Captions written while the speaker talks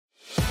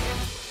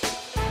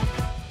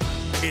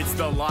It's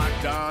the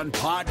Locked On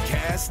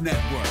Podcast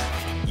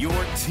Network, your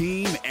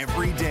team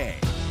every day.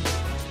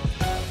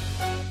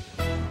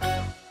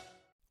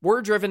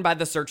 We're driven by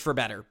the search for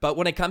better, but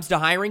when it comes to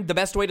hiring, the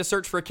best way to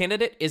search for a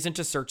candidate isn't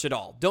to search at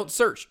all. Don't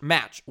search,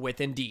 match with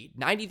Indeed.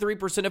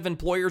 93% of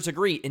employers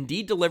agree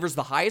Indeed delivers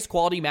the highest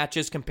quality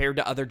matches compared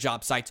to other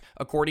job sites,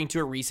 according to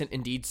a recent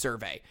Indeed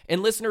survey.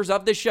 And listeners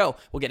of this show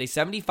will get a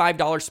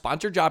 $75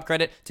 sponsored job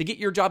credit to get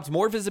your jobs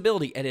more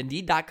visibility at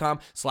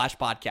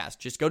Indeed.com/podcast.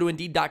 Just go to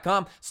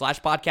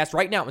Indeed.com/podcast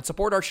right now and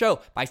support our show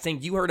by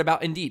saying you heard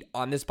about Indeed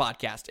on this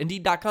podcast.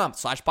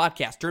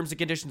 Indeed.com/podcast. Terms and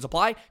conditions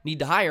apply. Need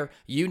to hire?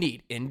 You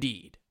need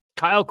Indeed.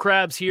 Kyle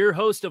Krabs here,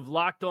 host of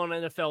Locked On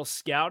NFL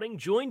Scouting.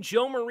 Join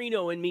Joe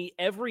Marino and me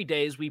every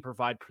day as we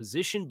provide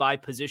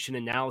position-by-position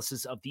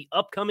analysis of the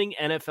upcoming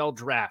NFL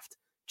Draft.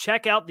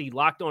 Check out the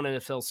Locked On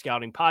NFL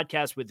Scouting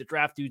podcast with the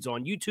Draft Dudes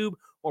on YouTube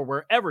or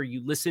wherever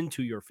you listen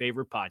to your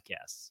favorite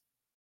podcasts.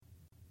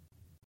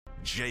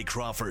 Jay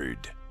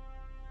Crawford,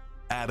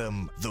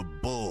 Adam the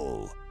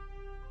Bull,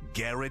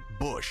 Garrett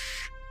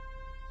Bush,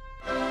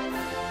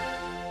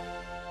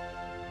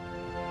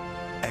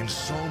 and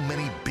so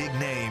many big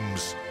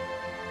names.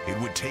 It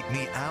would take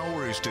me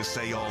hours to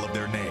say all of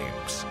their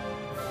names.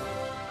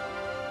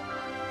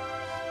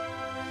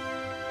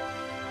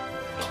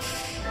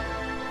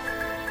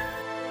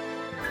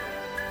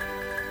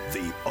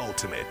 The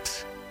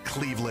ultimate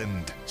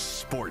Cleveland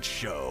sports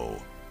show.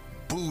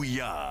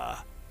 Booyah!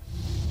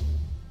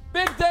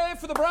 Big day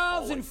for the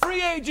Browns in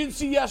free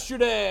agency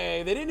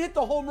yesterday. They didn't hit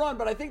the home run,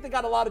 but I think they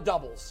got a lot of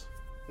doubles.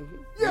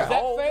 Yeah, Is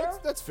that fair?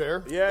 That's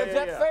fair. Is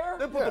that fair?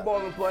 They put the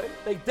ball in play.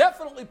 They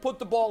definitely put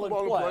the ball in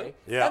play.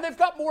 Yeah. And they've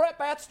got more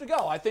at-bats to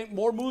go. I think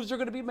more moves are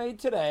going to be made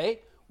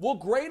today. We'll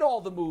grade all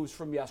the moves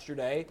from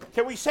yesterday.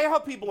 Can we say how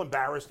people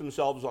embarrass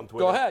themselves on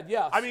Twitter? Go ahead,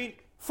 yes. I mean,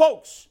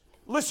 folks,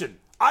 listen,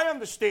 I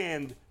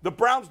understand the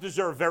Browns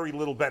deserve very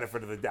little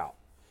benefit of the doubt.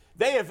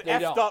 They have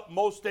effed up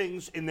most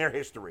things in their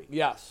history.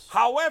 Yes.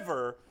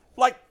 However,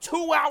 like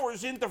 2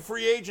 hours into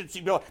free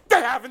agency,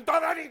 they haven't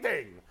done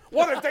anything.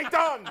 What have they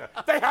done?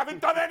 They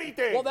haven't done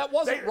anything. Well, that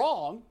wasn't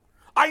wrong.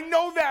 I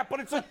know that, but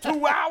it's like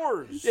 2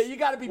 hours. Yeah, you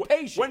got to be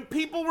patient. When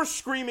people were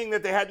screaming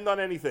that they hadn't done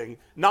anything,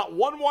 not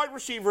one wide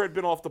receiver had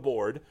been off the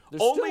board.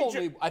 There's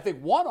only, I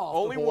think, one off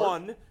the board.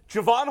 Only one.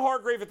 Javon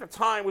Hargrave at the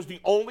time was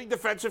the only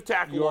defensive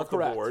tackle off the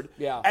board.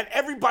 Yeah. And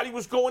everybody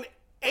was going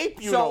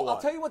ape, So I'll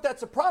tell you what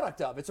that's a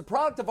product of. It's a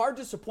product of our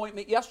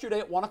disappointment yesterday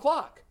at 1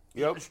 o'clock.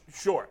 Yep.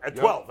 Sure, at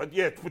 12.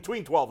 Yeah,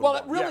 between 12 and 1.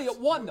 Well, really at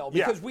 1, though,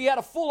 because we had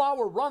a full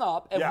hour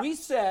run-up, and we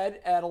said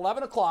at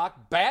 11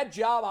 o'clock, bad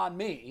job on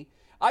me,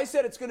 I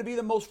said it's going to be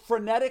the most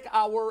frenetic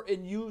hour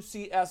in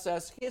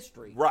UCSS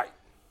history. Right.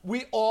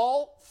 We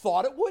all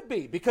thought it would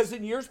be, because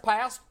in years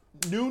past,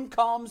 noon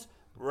comes,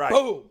 right.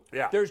 Boom.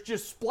 Yeah. There's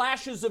just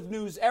splashes of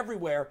news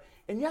everywhere.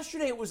 And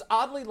yesterday it was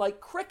oddly like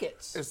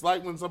crickets. It's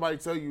like when somebody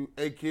tell you,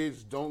 hey,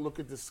 kids, don't look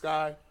at the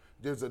sky.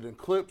 There's an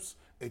eclipse.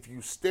 If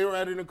you stare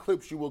at an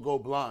eclipse, you will go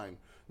blind.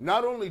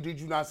 Not only did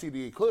you not see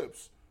the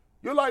eclipse,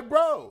 you're like,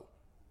 bro,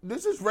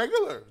 this is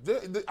regular.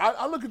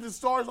 I look at the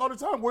stars all the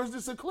time. Where's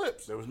this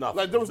eclipse? There was nothing.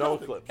 Like, there was no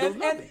eclipse.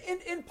 And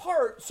in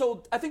part,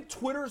 so I think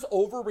Twitter's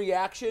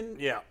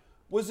overreaction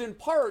was in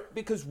part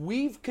because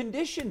we've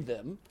conditioned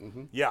them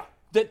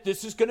that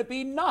this is going to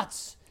be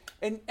nuts.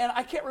 And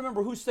I can't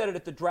remember who said it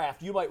at the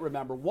draft. You might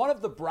remember. One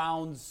of the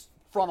Browns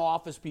front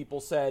office people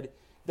said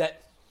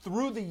that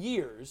through the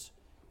years,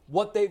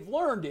 what they've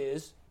learned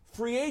is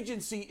free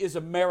agency is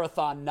a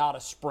marathon, not a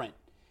sprint.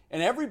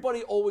 And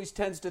everybody always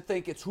tends to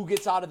think it's who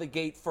gets out of the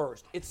gate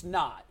first. It's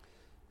not.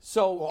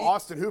 So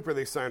Austin Hooper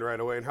they signed right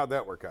away, and how'd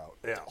that work out?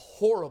 Yeah.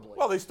 Horribly.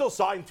 Well, they still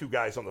signed 2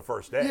 guys on the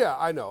first day. Yeah,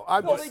 I know.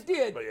 They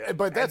did.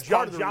 But that's John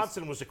part of the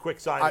Johnson was a quick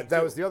signing.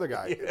 that was the other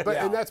guy.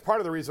 Yeah. And that's part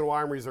of the reason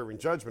why I'm reserving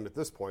judgment at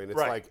this point. It's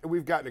like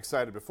we've gotten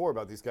excited before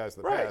about these guys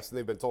in the past, and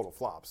they've been total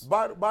flops.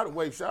 By the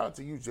way, shout out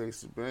to you,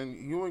 Jason, man.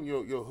 You and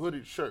your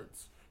hooded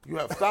shirts. You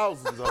have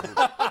thousands of them.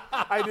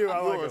 I do.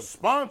 I like You're them.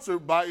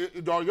 sponsored by.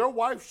 Are your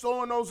wife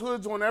showing those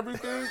hoods on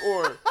everything,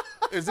 or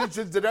is it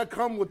just did that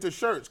come with the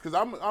shirts? Because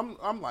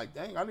I'm like,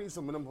 dang, I need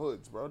some of them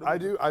hoods, bro. I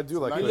do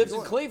like. He lives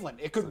in Cleveland.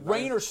 It could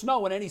rain or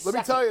snow in any second.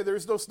 Let me tell you,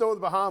 there's no snow in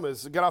the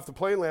Bahamas. I got off the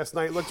plane last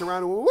night, looked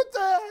around, and went, what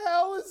the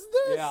hell is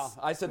this? Yeah,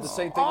 I said the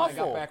same thing when I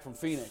got back from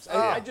Phoenix.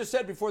 I just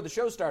said before the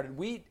show started,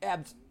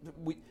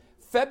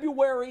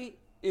 February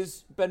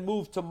is been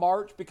moved to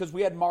March because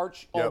we had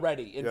March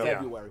already in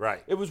February. Yeah,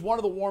 right. It was one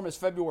of the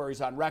warmest Februaries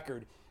on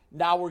record.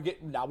 Now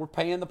we're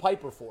paying the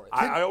piper for it.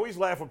 I always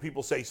laugh when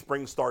people say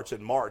spring starts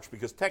in March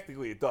because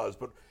technically it does,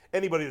 but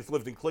anybody that's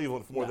lived in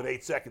Cleveland for more than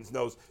 8 seconds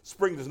knows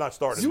spring does not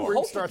start in March.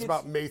 Spring starts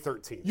about May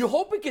 13th. You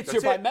hope it gets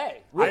here by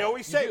May. Really. I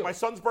always say my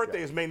son's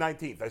birthday is May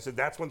 19th. I said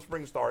that's when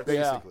spring starts.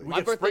 Basically. We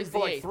get spring for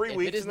like 3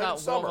 weeks. If it is and then not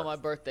summer. warm on my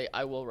birthday,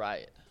 I will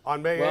riot.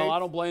 On May 8th? Well, I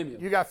don't blame you.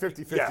 You got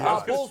 50-50.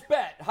 Yeah, Bulls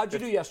bet. How'd you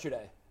do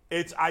yesterday?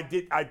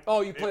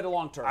 You played a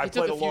long term. I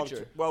played a long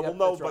term. Well, we'll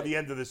know by the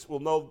end of this. We'll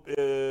know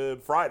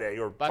Friday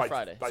or by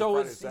Friday. So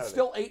Friday, it's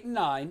still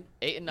 8-9.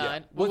 8-9. Yeah.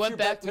 We went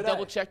back. Today? We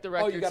double checked the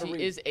records. He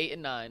read. is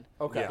 8-9.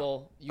 Okay.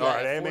 You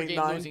got a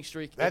 4-game losing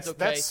streak. That's okay.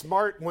 That's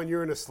smart when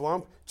you're in a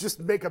slump. Just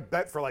make a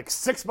bet for like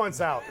 6 months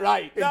out.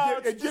 Right.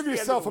 And give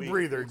yourself a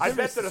breather. I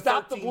bet that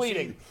Stop the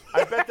bleeding.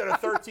 I bet that a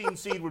 13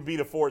 seed would beat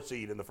a 4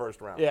 seed in the first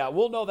round. Yeah,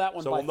 we'll know that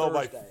one by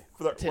Thursday.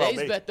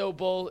 Today's bet, though,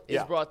 Bull,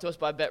 is brought to us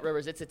by Bet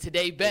Rivers. It's a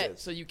today bet,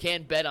 so you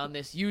can bet on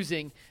this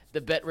using the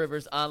Bet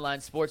Rivers online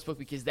sportsbook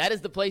because that is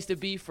the place to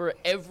be for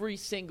every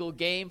single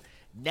game.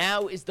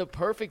 Now is the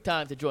perfect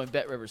time to join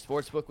Bet Rivers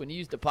Sportsbook. When you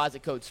use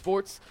deposit code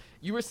SPORTS,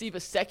 you receive a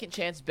second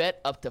chance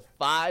bet up to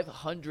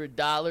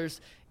 $500.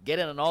 Get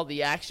in on all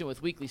the action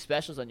with weekly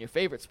specials on your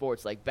favorite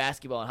sports like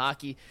basketball and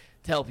hockey.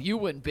 To help you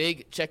win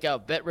big, check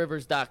out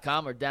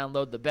BetRivers.com or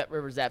download the Bet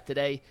Rivers app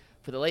today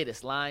for the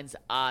latest lines,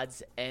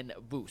 odds, and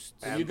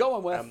boosts. Who you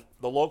going with?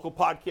 The local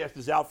podcast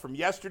is out from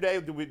yesterday.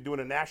 We're doing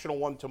a national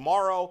one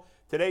tomorrow.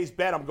 Today's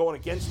bet, I'm going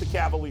against the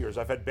Cavaliers.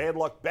 I've had bad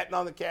luck betting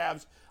on the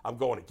Cavs. I'm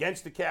going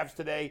against the Cavs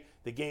today.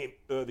 The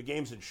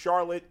game's in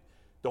Charlotte.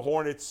 The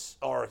Hornets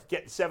are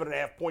getting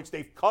 7.5 points.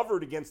 They've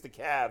covered against the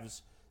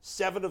Cavs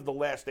 7 of the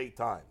last 8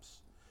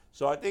 times.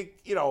 So I think,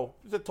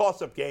 it's a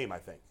toss-up game, I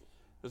think.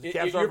 The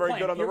Cavs are very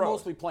good on the road. You're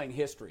mostly playing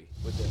history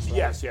with this, right?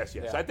 Yes. Yeah.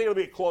 I think it'll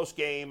be a close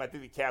game. I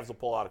think the Cavs will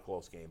pull out a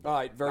close game. All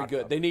right, very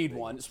good. They need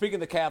one. Speaking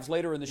of the Cavs,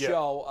 later in the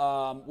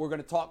show, we're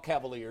going to talk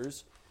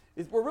Cavaliers.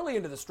 We're really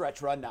into the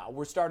stretch run now.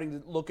 We're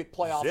starting to look at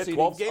playoff seedings.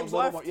 12 games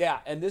left? Yeah,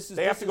 and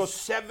they have to go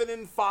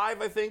 7-5,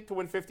 I think, to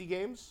win 50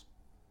 games,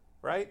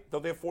 right?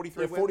 Don't they have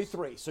 43 wins?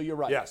 43, so you're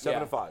right. Yeah,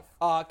 7-5.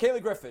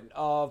 Kaylee Griffin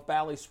of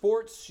Bally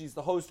Sports, she's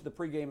the host of the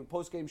pregame and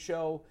postgame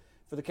show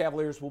for the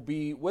Cavaliers, will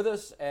be with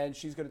us, and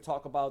she's going to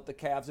talk about the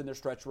Cavs in their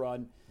stretch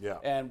run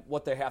and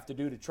what they have to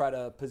do to try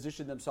to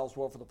position themselves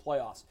well for the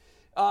playoffs.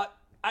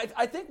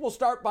 I think we'll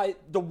start by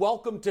the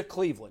welcome to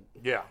Cleveland.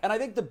 Yeah. And I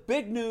think the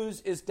big news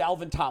is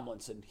Dalvin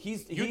Tomlinson.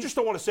 You just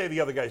don't want to say the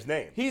other guy's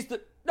name.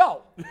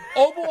 Obo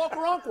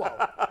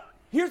Okoronkwo.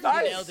 Here's the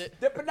nailed it.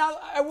 But now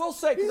I will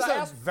say, He's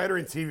because a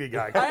veteran TV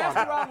guy. I asked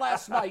around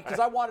last night because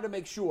I wanted to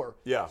make sure.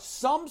 Yeah.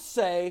 Some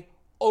say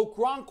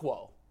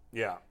Okoronkwo.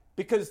 Yeah.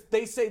 Because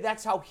they say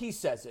that's how he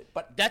says it.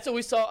 But that's what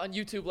we saw on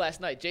YouTube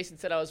last night. Jason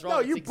said I was wrong.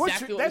 No, that's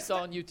exactly what we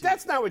saw on YouTube.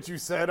 That's not what you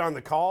said on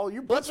the call.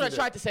 That's what I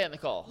tried to say on the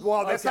call.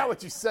 Well, that's not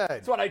what you said.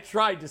 That's what I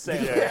tried to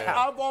say. Yeah.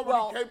 I've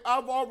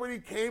already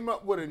came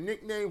up with a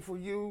nickname for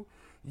you.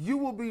 You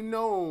will be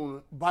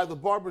known by the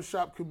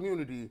barbershop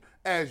community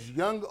as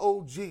Young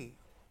OG.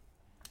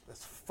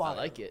 That's fire. I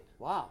like it.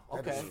 Wow.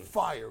 Okay. That is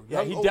fire.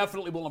 Yeah, he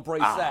definitely will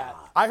embrace that.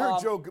 I heard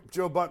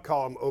Joe Buck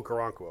call him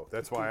Okoronkwo.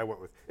 That's why I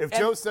went with. If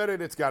Joe said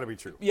it, it's got to be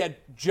true. Yeah,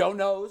 Joe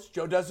knows.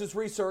 Joe does his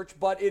research,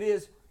 but it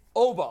is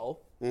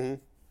Obo.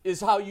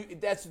 Is how you.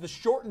 That's the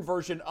shortened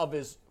version of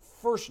his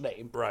first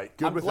name. Right.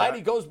 I'm glad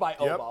he goes by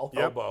Obo.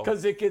 Obo.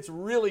 Because it gets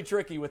really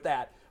tricky with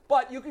that.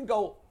 But you can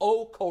go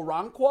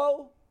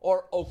Okoronkwo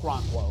or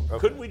Okoronkwo. Okay.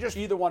 Couldn't we just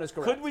either one is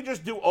correct? Couldn't we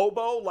just do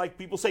Obo like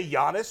people say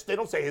Giannis? They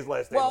don't say his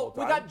last name all the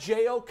time. Well, we got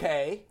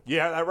JOK.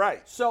 Yeah, that's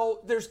right.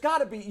 So there's got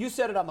to be. You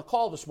said it on the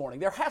call this morning.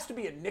 There has to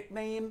be a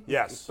nickname.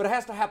 Yes. But it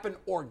has to happen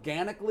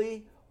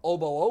organically.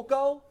 Obo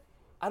Oko.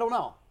 I don't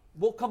know.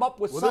 We'll come up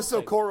with something. This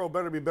Okoro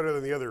better be better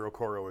than the other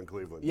Okoro in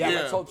Cleveland. Yeah,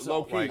 let's hope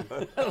so.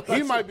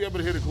 He might be able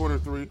to hit a corner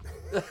 3.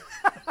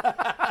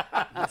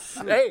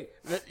 Hey,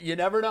 you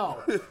never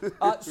know.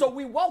 So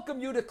we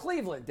welcome you to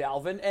Cleveland,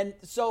 Dalvin. And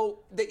so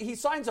he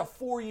signs a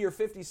 4-year,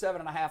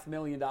 $57.5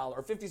 million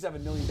or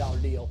 $57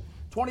 million deal.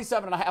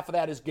 27.5 of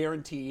that is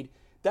guaranteed.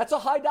 That's a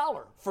high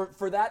dollar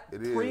for that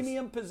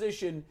premium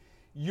position.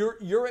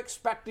 You're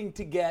expecting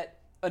to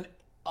get a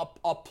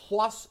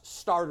plus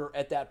starter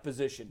at that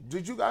position.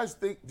 Did you guys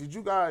think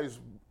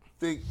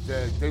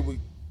that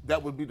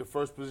that would be the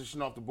first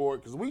position off the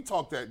board? Because we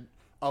talked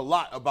a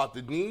lot about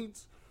the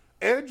needs.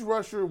 Edge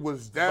rusher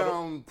was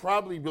down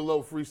probably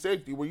below free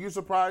safety. Were you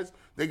surprised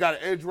they got an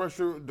edge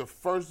rusher, the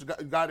first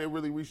guy they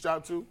really reached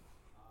out to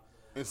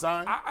and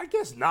signed? I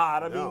guess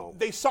not. I mean,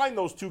 they signed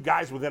those two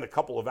guys within a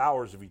couple of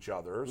hours of each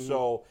other. Mm-hmm.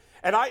 So,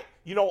 and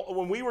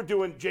when we were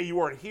doing, Jay, you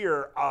weren't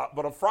here,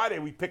 but on Friday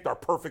we picked our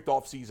perfect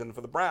offseason for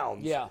the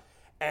Browns. Yeah.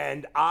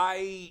 And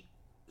I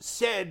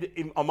said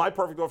on my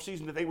perfect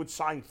offseason that they would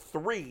sign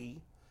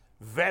 3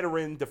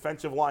 veteran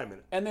defensive linemen.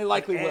 And they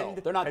likely will.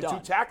 They're not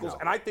done. 2 tackles. No.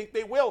 And I think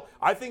they will.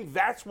 I think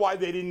that's why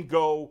they didn't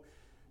go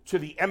to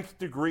the nth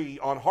degree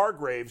on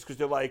Hargraves, because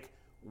they're like,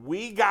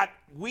 we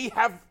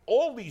have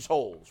all these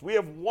holes. We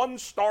have 1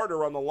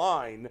 starter on the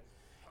line.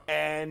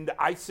 And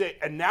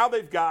and now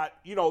they've got,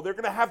 they're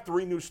going to have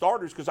 3 new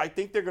starters, because I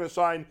think they're going to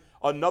sign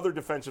another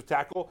defensive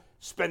tackle,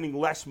 spending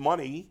less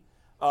money.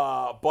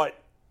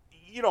 But,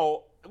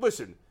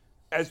 listen,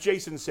 as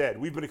Jason said,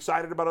 we've been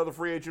excited about other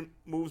free agent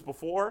moves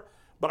before,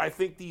 but I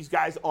think these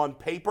guys on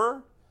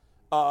paper,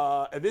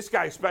 and this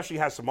guy especially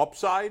has some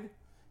upside.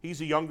 He's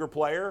a younger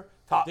player.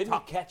 Didn't he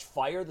catch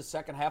fire the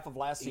second half of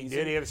last season? He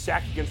did. He had a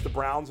sack against the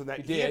Browns. And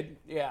that he did,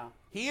 yeah.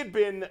 He had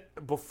been,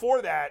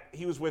 before that,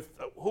 he was with,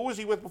 who was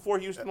he with before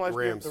Houston last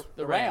year? Rams.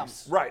 The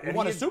Rams. Right. He And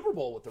won a had- Super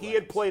Bowl with the Rams. He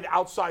had played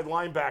outside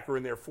linebacker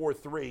in their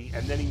 4-3,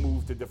 and then he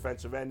moved to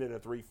defensive end in a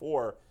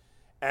 3-4,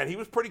 and he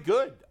was pretty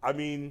good. I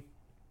mean,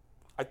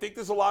 I think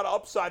there's a lot of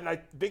upside, and I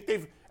think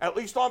they've, at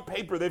least on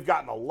paper, they've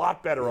gotten a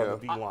lot better on the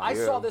D-line. I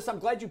saw this. I'm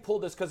glad you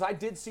pulled this because I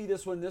did see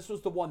this one. This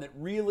was the one that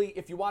really,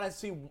 if you want to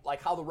see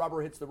like how the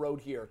rubber hits the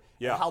road here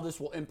and how this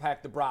will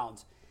impact the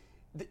Browns,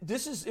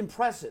 this is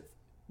impressive.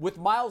 With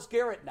Myles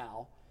Garrett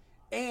now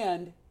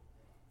and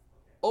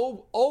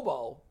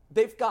Obo,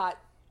 they've got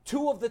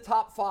 2 of the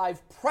top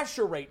 5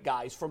 pressure rate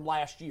guys from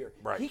last year.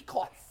 Right. He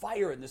caught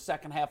fire in the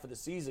second half of the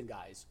season,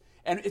 guys.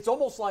 And it's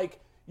almost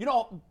like, you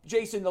know,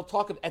 Jason, they'll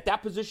talk at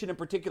that position in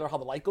particular how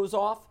the light goes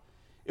off.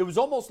 It was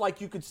almost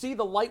like you could see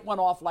the light went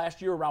off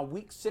last year around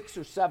week 6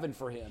 or 7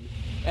 for him.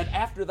 And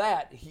after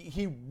that,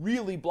 he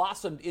really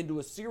blossomed into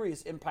a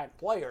serious impact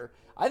player.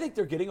 I think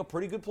they're getting a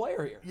pretty good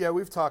player here. Yeah,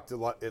 we've talked a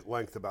lot at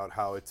length about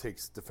how it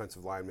takes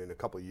defensive linemen a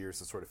couple of years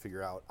to sort of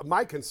figure out.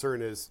 My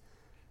concern is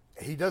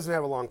he doesn't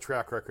have a long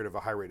track record of a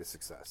high rate of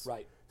success.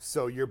 Right.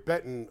 So you're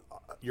betting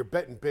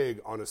big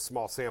on a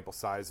small sample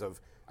size of,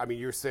 I mean,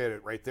 you're saying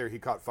it right there. He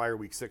caught fire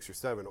week 6 or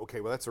 7.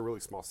 Okay, well, that's a really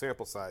small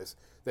sample size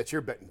that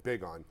you're betting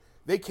big on.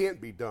 They can't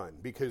be done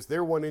because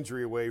they're one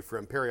injury away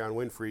from Perion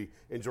Winfrey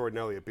and Jordan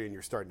Elliott being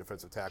your starting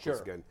defensive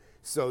tackles again.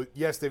 So,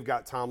 yes, they've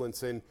got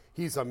Tomlinson.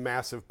 He's a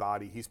massive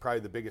body. He's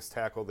probably the biggest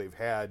tackle they've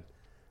had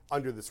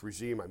under this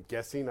regime, I'm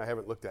guessing. I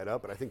haven't looked that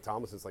up, but I think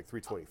Tomlinson's like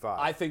 325.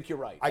 I think you're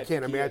right. I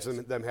can't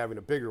imagine them having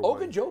a bigger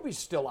one. Ogunjobi's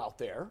still out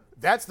there.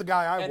 That's the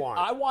guy I And want.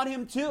 I want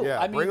him too. Yeah,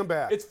 I mean, bring him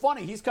back. It's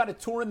funny. He's kind of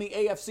touring the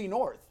AFC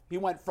North. He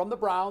went from the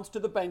Browns to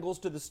the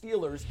Bengals to the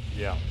Steelers.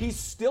 Yeah. He's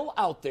still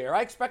out there.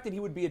 I expected he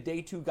would be a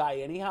day 2 guy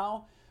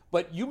anyhow.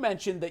 But you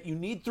mentioned that you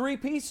need 3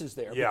 pieces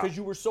there because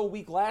you were so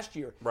weak last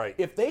year. Right.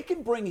 If they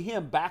can bring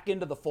him back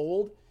into the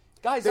fold,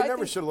 guys, They I never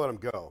think, should have let him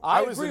go.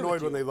 I was agree with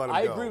annoyed you. when they let him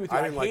I go. agree with you.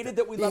 I didn't like hated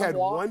that we let he him had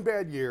walk. one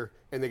bad year,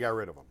 and they got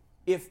rid of him.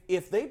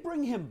 If they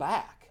bring him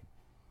back,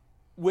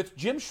 with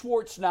Jim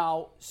Schwartz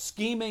now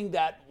scheming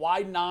that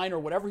wide 9 or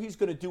whatever he's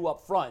going to do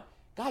up front,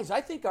 guys,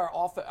 I think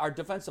our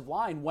defensive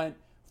line went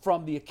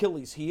from the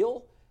Achilles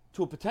heel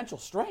to a potential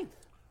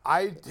strength.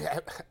 I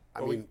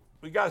mean,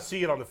 we got to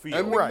see it on the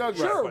field. And McNuggets,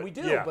 Sure, we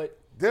do, but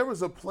there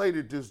was a play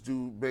that this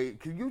dude made.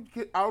 Can you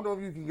get? I don't know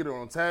if you can get it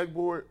on tag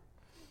board.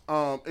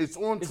 It's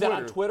on Twitter. Is that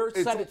on Twitter?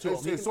 Send it to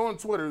him. It's on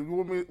Twitter. You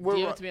want me?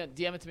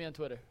 DM it to me on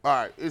Twitter. All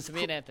right, it's To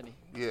me and Anthony.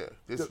 Yeah,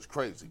 this is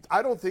crazy.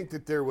 I don't think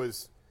that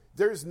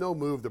there's no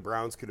move the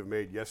Browns could have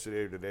made yesterday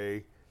or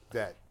today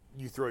that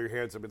you throw your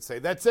hands up and say,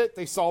 that's it,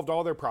 they solved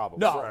all their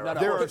problems. No,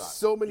 There are not.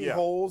 so many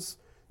holes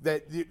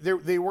that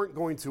they weren't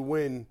going to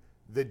win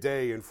the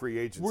day in free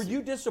agency. Were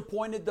you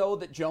disappointed, though,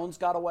 that Jones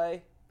got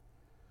away?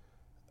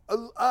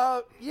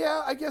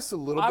 Yeah, I guess a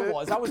little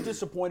bit. I was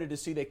disappointed to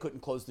see they couldn't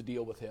close the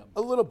deal with him.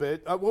 A little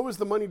bit. What was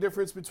the money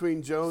difference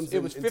between Jones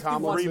It was and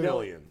 51 Tomlinson? $3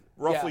 million,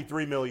 roughly Yeah.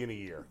 $3 million a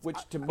year. Which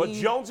to But me,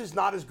 Jones is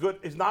not as good.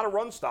 Is not a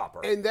run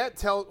stopper. And that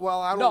tells.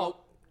 Well, I don't. no,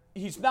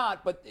 he's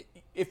not. But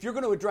if you're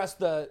going to address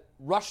the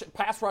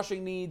pass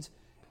rushing needs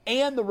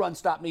and the run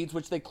stop needs,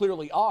 which they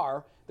clearly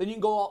are, then you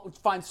can go out and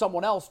find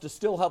someone else to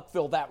still help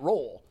fill that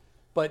role.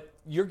 But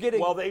you're getting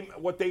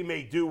what they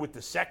may do with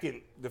the second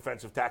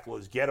defensive tackle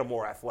is get a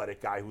more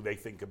athletic guy who they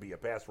think could be a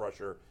pass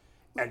rusher,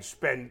 and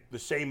spend the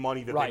same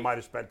money that they might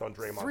have spent on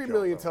Draymond. $3 Jones.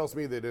 million tells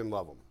me they didn't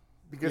love him,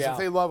 because Yeah. if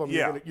they love him,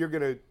 Yeah. you're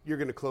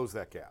gonna close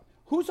that gap.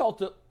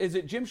 Is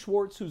it Jim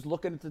Schwartz who's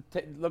looking at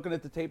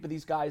the tape of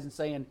these guys and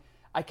saying,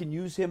 I can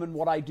use him in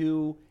what I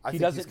do. He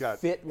think doesn't he's got-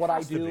 fit what I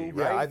has to do. be,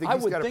 Yeah, right? I think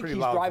he's would got a think pretty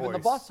he's loud driving voice.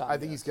 the bus on I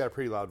think this. he's got a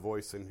pretty loud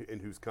voice in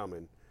who's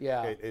coming.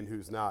 Yeah. and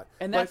who's not.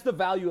 And that's the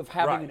value of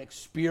having Right. an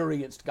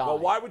experienced guy. Well,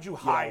 why would you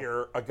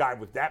hire a guy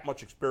with that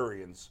much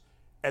experience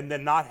and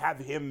then not have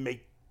him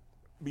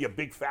be a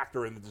big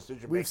factor in the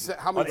decision We've making said-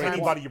 how many on times-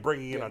 anybody you're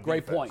bringing in on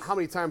great defense? point. How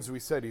many times have we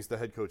said he's the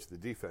head coach of the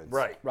defense?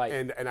 Right. Right.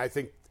 And I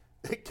think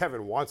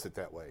Kevin wants it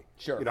that way.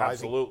 Sure. I think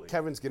Absolutely.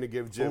 Kevin's going to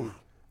give Jim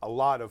a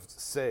lot of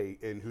say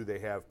in who they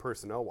have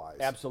personnel-wise.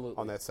 Absolutely.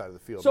 On that side of the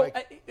field. So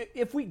Mike,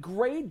 if we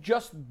grade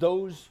just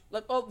those,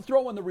 I'll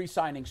throw in the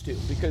re-signings too,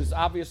 because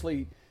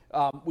obviously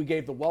we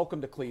gave the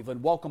welcome to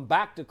Cleveland, welcome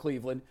back to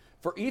Cleveland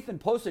for Ethan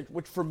Posich,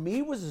 which for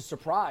me was a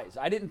surprise.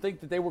 I didn't think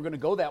that they were going to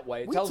go that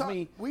way. It tells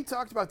me we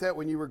talked about that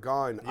when you were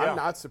gone. Yeah. I'm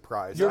not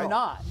surprised. you're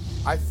not.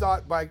 I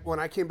thought when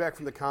I came back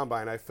from the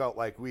combine, I felt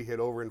like we had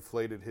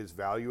overinflated his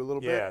value a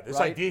little bit. Yeah, this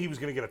Right. idea he was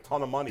going to get a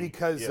ton of money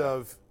Because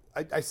of,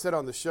 I said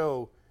on the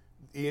show,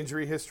 the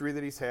injury history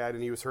that he's had,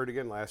 and he was hurt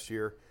again last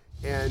year.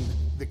 And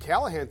the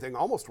Callahan thing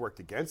almost worked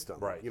against him.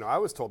 Right. I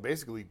was told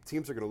basically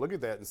teams are going to look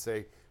at that and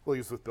say, well, he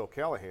was with Bill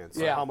Callahan.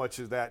 So Yeah. how much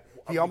is that?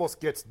 He almost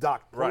gets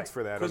docked right points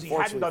for that. because he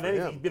hadn't done unfortunately for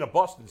anything. him. He'd been a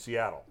bust in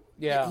Seattle.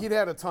 Yeah. He'd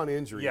had a ton of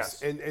injuries.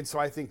 Yes. And so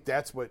I think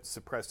that's what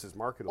suppressed his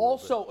market a little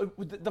bit. Also,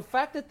 the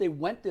fact that they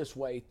went this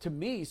way, to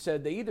me,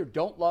 said they either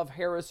don't love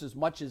Harris as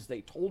much as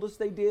they told us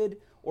they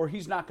did, or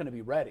he's not going to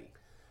be ready.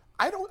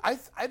 I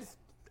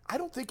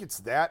don't think it's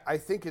that. I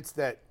think it's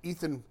that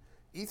Ethan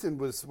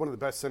was one of the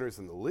best centers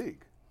in the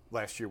league.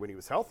 last year when he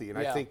was healthy. And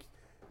I think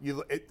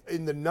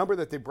in the number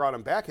that they brought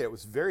him back at, it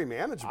was very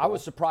manageable. I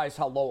was surprised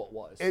how low it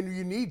was. And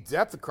you need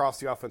depth across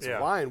the offensive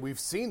line. We've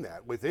seen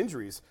that with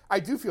injuries. I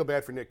do feel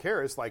bad for Nick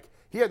Harris. Like,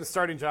 he had the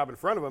starting job in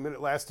front of him, and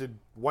it lasted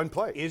one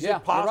play. Is it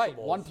possible? You're right.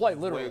 One play,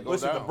 literally.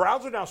 Listen, the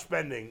Browns are now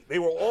spending, they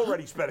were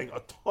already spending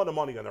a ton of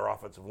money on their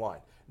offensive line.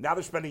 Now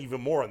they're spending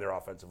even more on their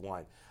offensive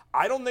line.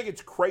 I don't think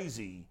it's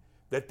crazy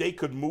that they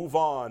could move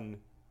on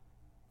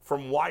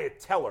from Wyatt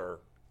Teller.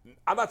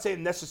 I'm not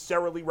saying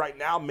necessarily right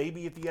now,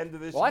 maybe at the end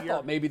of this year. I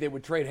thought maybe they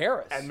would trade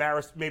Harris. And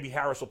maybe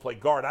Harris will play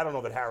guard. I don't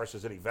know that Harris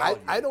has any value.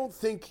 I don't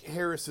think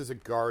Harris is a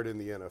guard in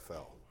the NFL.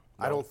 No.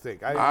 I don't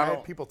think. I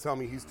had people tell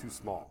me he's too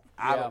small.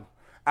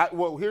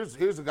 Well,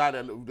 here's a guy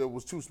that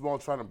was too small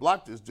trying to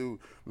block this dude.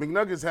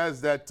 McNuggets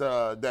has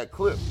that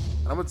clip.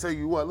 And I'm going to tell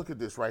you what, look at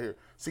this right here.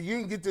 See, you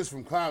didn't get this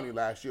from Clowney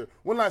last year.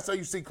 When last time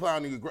you see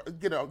Clowney,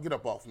 get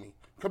up off me.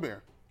 Come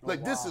here.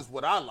 This is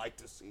what I like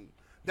to see.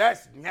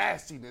 That's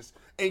nastiness.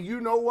 And you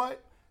know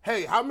what?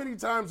 Hey, how many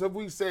times have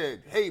we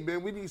said, hey,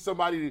 man, we need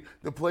somebody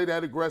to play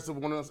that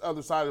aggressive on the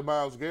other side of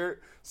Myles Garrett?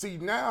 See,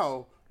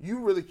 now you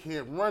really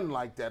can't run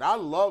like that. I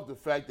love the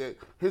fact that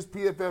his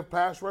PFF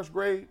pass rush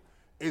grade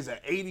is an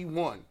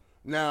 81.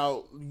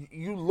 Now,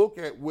 you look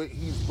at what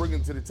he's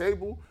bringing to the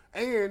table,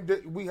 and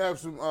we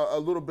have a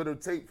little bit of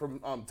tape from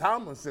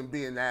Tomlinson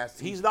being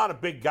nasty. He's not a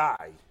big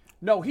guy.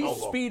 No, he's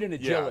speed and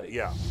agility.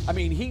 Yeah. I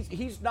mean,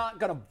 he's not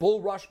going to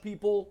bull rush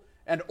people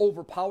and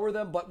overpower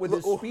them, but with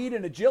his speed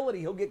and agility,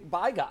 he'll get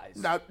by guys.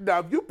 Now,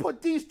 if you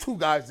put these two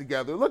guys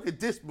together, look at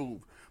this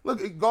move.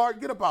 Look at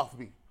guard, get up off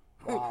me.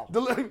 Wow.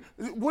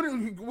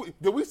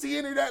 Did we see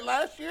any of that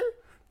last year?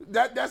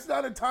 That's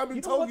not a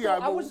Tommy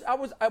Togiai move.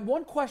 I have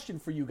one question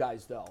for you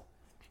guys though.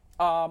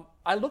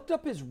 I looked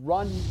up his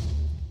run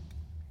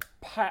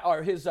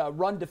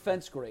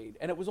defense grade,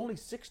 and it was only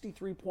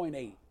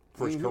 63.8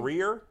 for his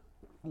career.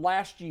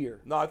 Last year.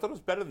 No, I thought it was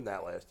better than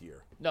that last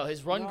year. No,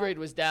 his run grade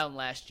was down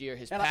last year.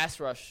 His pass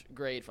rush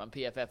grade from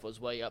PFF was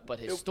way up, but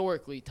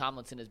historically,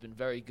 Tomlinson has been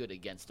very good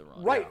against the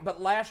run. Right, but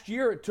last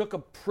year it took a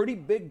pretty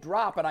big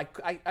drop, and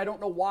I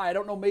don't know why. I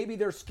don't know, maybe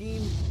their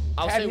scheme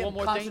had him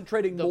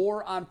concentrating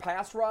more on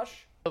pass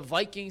rush. The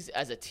Vikings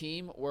as a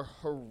team were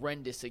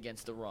horrendous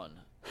against the run.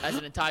 As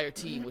an entire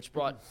team, which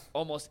brought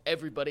almost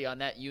everybody on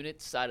that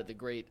unit side of the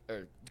grade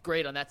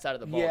on that side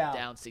of the ball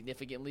down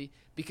significantly,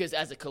 because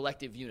as a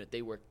collective unit,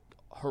 they were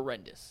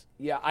horrendous.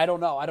 Yeah, I don't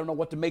know. I don't know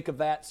what to make of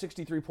that.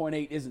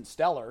 63.8 isn't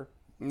stellar.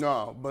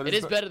 No, but it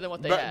is better than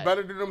what they had.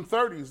 Better than them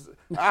 30s.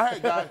 I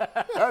had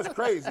guys. That's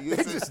crazy.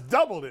 They just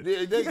doubled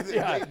it.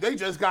 They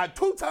just got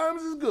 2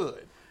 times as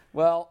good.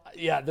 Well,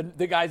 yeah,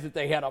 the guys that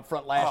they had up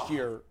front last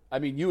year. I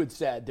mean, you had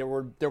said there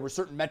were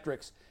certain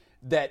metrics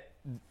that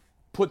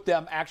put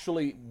them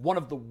actually one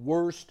of the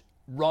worst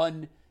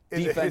run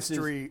in defenses the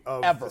history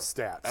of ever. The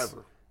stats.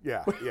 Ever.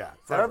 Yeah.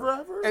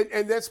 Ever?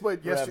 And that's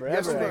what yesterday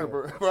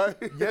right?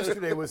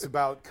 Yesterday was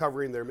about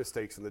covering their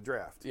mistakes in the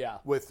draft. Yeah.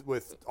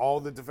 With all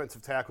the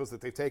defensive tackles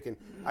that they've taken.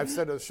 I've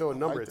said on the show a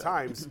number of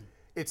times,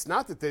 it's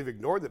not that they've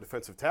ignored the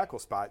defensive tackle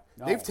spot.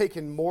 No. They've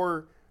taken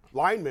more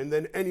linemen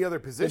than any other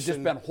position.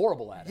 They've just been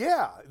horrible at it.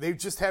 Yeah. They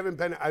just haven't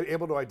been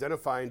able to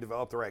identify and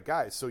develop the right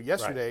guys. So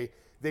yesterday,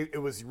 it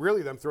was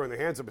really them throwing their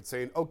hands up and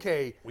saying,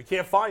 okay, we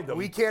can't find them.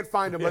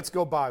 Let's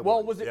go buy one.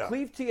 Well, was it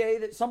Cleve TA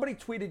that somebody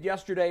tweeted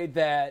yesterday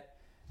that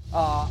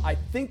I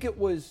think it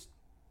was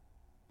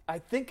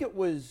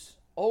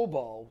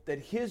Obo that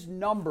his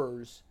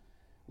numbers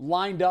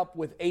lined up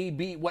with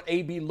AB, what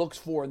AB looks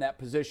for in that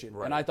position.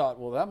 Right. And I thought,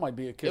 well, that might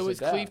be a kiss. It was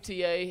Cleve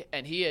TA,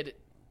 and he had,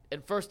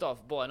 and first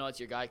off, boy, I know it's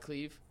your guy,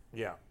 Cleve.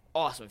 Yeah.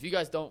 Awesome. If you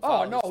guys don't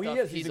follow his stuff, he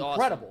is. He's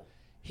incredible. Awesome.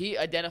 He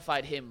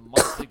identified him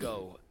months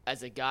ago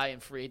as a guy in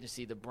free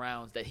agency, the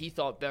Browns, that he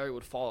thought Barry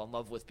would fall in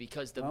love with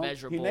because the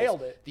measurables, he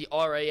nailed it. The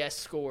RAS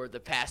score, the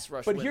pass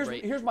rush win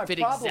rate, here's my fit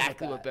problem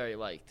exactly with what Barry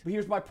liked. But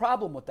here's my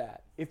problem with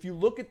that. If you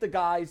look at the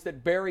guys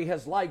that Barry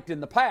has liked in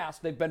the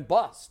past, they've been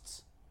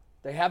busts.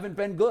 They haven't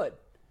been good.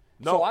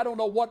 No. So I don't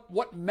know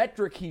what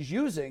metric he's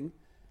using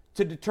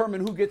to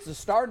determine who gets a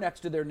star next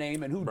to their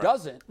name and who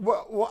doesn't.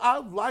 Well, I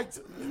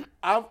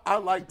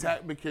liked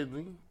Tat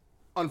McKinley.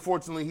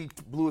 Unfortunately, he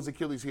blew his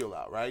Achilles heel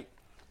out, right?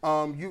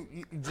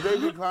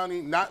 Jadeveon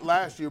Clowney, not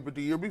last year, but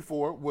the year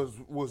before,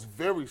 was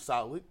very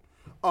solid.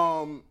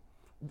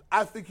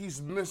 I think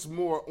he's missed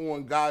more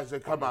on guys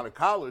that come out of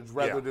college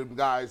rather than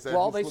guys that.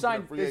 Well, they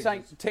signed.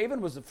 Taven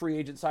was a free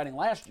agent signing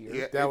last year.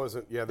 Yeah, that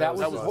wasn't. Yeah, that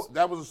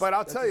was. But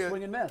I'll tell you,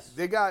 swing and miss.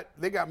 They got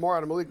more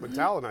out of Malik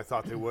McDowell than I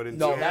thought they would.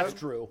 No, that's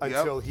true.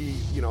 Until he,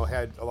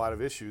 had a lot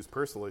of issues,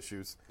 personal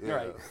issues. Yeah.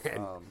 Right.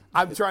 And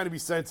I'm trying to be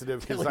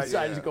sensitive because I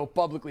decided to go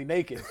publicly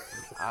naked.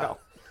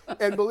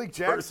 And Malik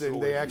Jackson,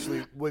 they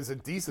actually was a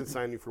decent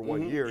signing for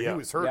 1 year. Yeah. He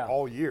was hurt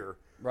all year.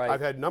 Right.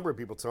 I've had a number of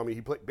people tell me he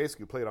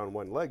basically played on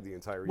one leg the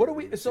entire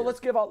year. So let's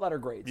give out letter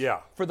grades. Yeah.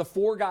 For the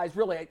 4 guys,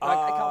 really. I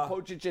count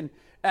Pocic, and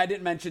I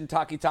didn't mention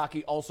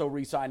Taki also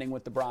re-signing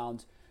with the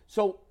Browns.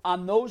 So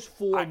on those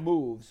 4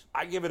 moves,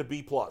 I give it a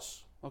B+.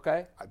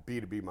 Okay. B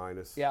to B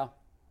minus. Yeah.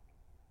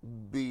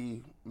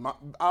 B. I'm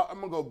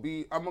gonna go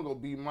B. I'm gonna go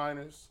B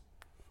minus.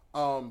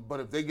 But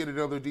if they get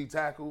another D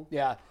tackle,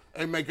 Yeah.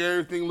 and make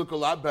everything look a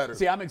lot better.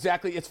 See,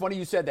 it's funny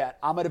you said that.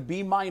 I'm at a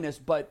B-,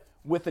 but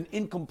with an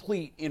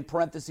incomplete in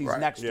parentheses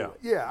next to it.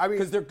 Yeah, I mean,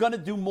 because they're going to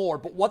do more.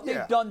 But what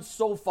they've done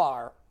so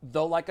far,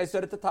 though, like I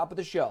said at the top of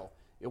the show,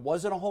 it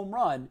wasn't a home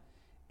run.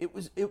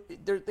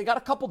 They got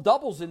a couple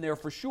doubles in there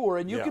for sure,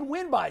 and you can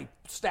win by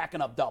stacking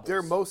up doubles.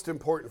 Their most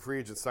important free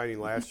agent signing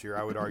last year,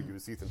 I would argue,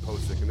 was Ethan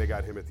Posick, and they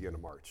got him at the end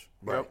of March.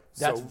 Right.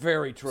 That's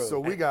very true. So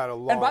we got a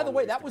long. And by the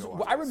way, ways that to was go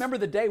on I this. remember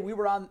the day we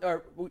were on.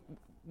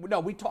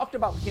 We talked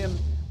about him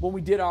when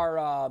we did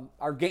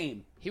our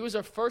game. He was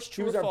our first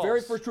true He was or our false.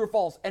 very first true or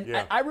false,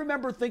 and I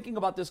remember thinking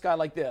about this guy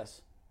like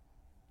this.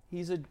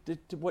 He's to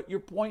what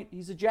your point?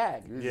 He's a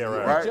jag. Yeah,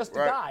 right. He's just a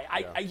guy.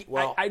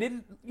 I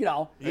didn't,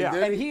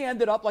 and he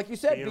ended up, like you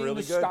said, being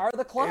really the good. star of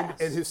the class.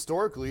 And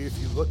historically, if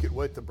you look at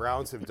what the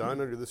Browns have done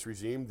under this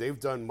regime, they've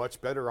done much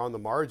better on the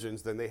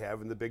margins than they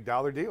have in the big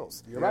dollar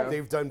deals. You're right.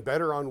 They've done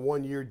better on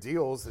 1-year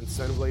deals,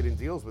 incentive-laden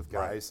deals with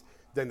guys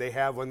than they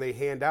have when they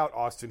hand out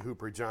Austin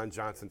Hooper, John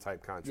Johnson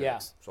type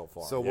contracts. So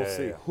far. So we'll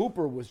see.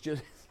 Hooper was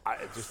just.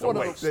 Just One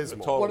a of waste. the- A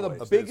total one of the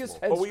waste. biggest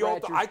head But I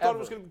scratchers thought it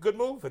was ever. a good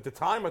move at the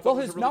time. I thought Well, it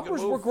was his a really numbers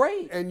good move. were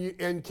great.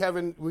 And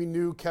Kevin, we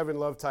knew Kevin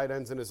loved tight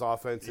ends in his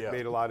offense. It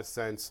made a lot of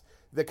sense.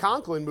 The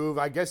Conklin move,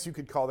 I guess you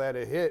could call that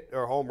a hit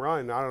or home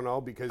run. I don't know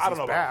because I he's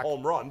don't know back. about a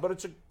home run, but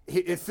it's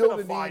It filled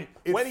been the a fine. need.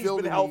 It When he's filled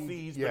been the healthy, need.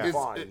 he's Yeah. been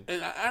fine.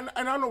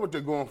 And I know what they're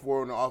going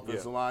for on the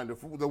offensive line.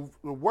 The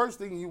worst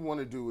thing you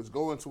want to do is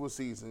go into a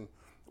season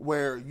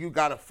where you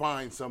got to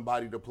find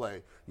somebody to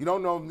play. You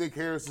don't know if Nick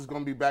Harris is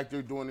going to be back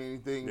there doing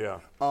anything. Yeah.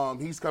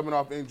 He's coming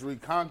off injury.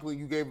 Conklin,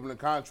 you gave him the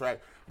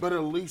contract, but at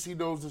least he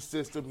knows the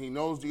system. He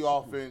knows the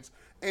offense,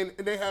 and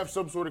they have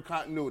some sort of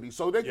continuity.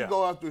 So they can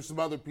go after some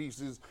other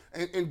pieces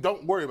and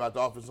don't worry about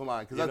the offensive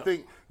line because I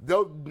think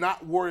they'll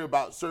not worry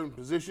about certain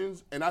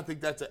positions, and I think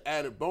that's an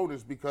added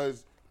bonus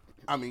because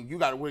you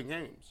got to win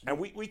games. And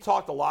we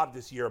talked a lot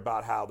this year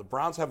about how the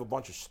Browns have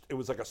it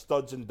was like a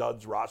studs and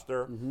duds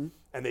roster,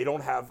 and they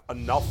don't have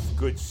enough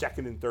good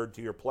second and third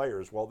tier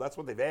players. Well, that's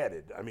what they've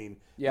added.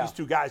 These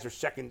two guys are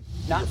second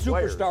Not tier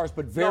players. superstars,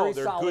 but very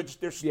they're solid.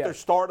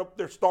 Good.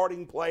 They're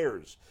starting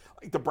players.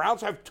 Like the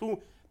Browns have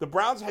The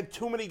Browns had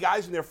too many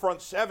guys in their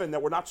front seven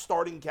that were not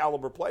starting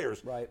caliber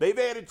players. Right. They've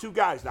added two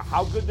guys. Now,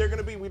 how good they're going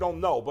to be, we don't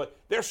know, but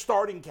they're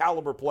starting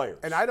caliber players.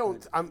 And I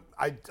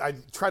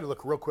tried to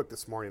look real quick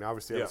this morning.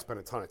 Obviously, I haven't spent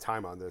a ton of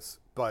time on this,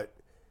 but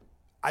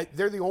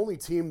they're the only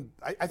team.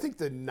 I think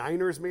the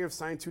Niners may have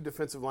signed 2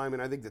 defensive linemen.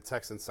 I think the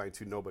Texans signed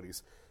 2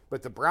 nobodies.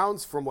 But the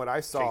Browns, from what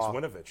I saw,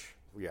 Chase Winovich.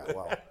 Yeah,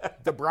 well,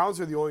 the Browns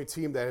are the only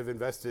team that have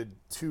invested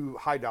 2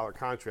 high-dollar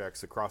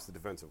contracts across the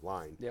defensive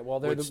line. Yeah,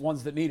 well, they're the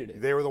ones that needed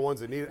it. They were the ones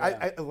that needed it. Yeah.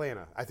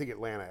 I think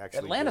Atlanta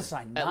actually Atlanta did.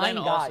 signed 9 Atlanta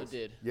guys. also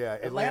did. Yeah,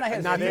 Atlanta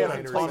has not the a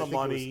Niners. ton of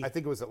money. I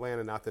think it was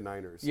Atlanta, not the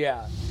Niners.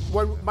 Yeah.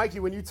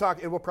 Mikey, when you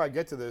talk, and we'll probably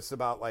get to this,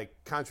 about like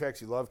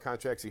contracts you love,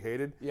 contracts you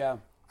hated. Yeah.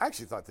 I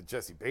actually thought that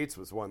Jesse Bates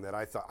was one that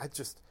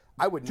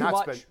I would Too not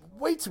much. spend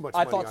way too much I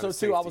money thought on so a too.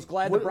 safety. I was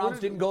glad the Browns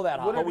didn't go that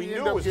high. But we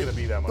knew it was going to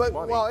be that much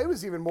money. Well, it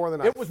was even more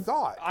than I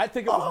thought. I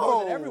think it was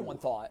more than everyone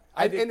thought.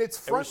 And it's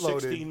front it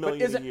was $16 loaded.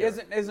 million But a year.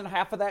 isn't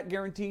half of that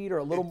guaranteed or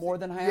a little more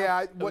than half?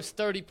 Yeah, It was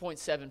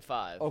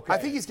 30.75. Okay. I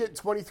think he's getting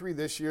 23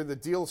 this year. The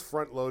deal's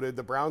front loaded.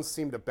 The Browns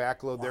seem to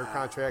backload their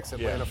contracts.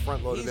 Atlanta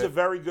front loaded He's it. a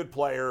very good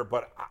player,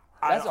 but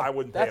I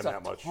wouldn't pay him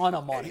that much. That's a ton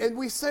of money. And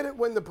we said it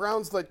when the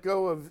Browns let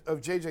go of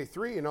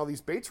JJ3 and all these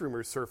Bates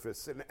rumors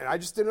surfaced, and I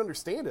just didn't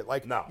understand it.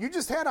 Like, No. you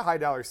just had a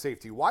high-dollar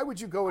safety. Why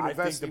would you go and I think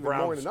invest the even more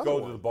in Browns another go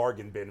one? to the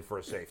bargain bin for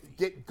a safety.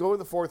 Go in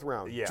the 4th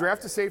round. Yeah.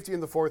 Draft a safety in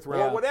the 4th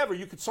round. Or whatever.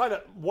 You could sign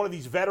one of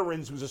these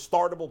veterans who's a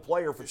startable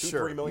player for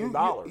 $2-3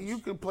 million. You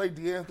could play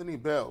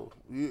DeAnthony Bell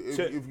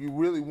if you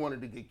really wanted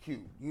to get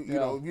cute. You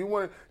know, if you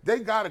wanted, they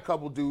got a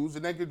couple dudes,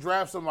 and they could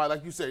draft somebody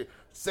like you say.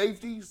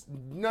 Safeties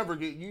never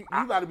get you.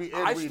 You got to be.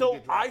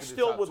 I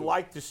still would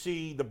like to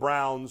see the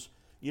Browns,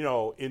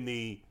 in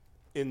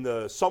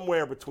the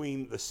somewhere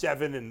between the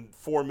 $7 and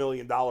 $4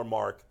 million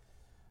mark,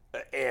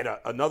 add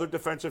another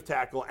defensive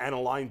tackle and a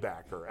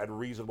linebacker at a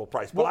reasonable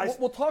price. But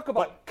we'll talk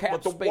about cap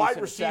But the space wide in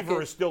a receiver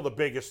second. is still the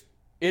biggest.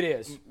 It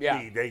is. Yeah.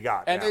 Need they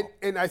got.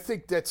 And I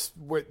think that's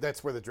where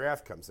the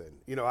draft comes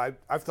in.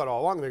 I've thought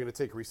all along they're going to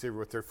take a receiver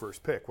with their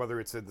first pick, whether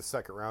it's in the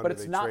 2nd round But or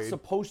it's they not trade.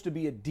 supposed to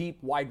be a deep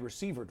wide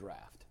receiver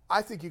draft.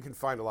 I think you can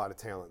find a lot of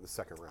talent in the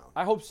 2nd round.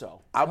 I hope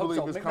so. I hope believe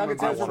so. it's Maybe coming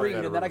Nuggets has by a one read,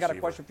 better and then I got a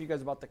receiver. question for you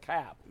guys about the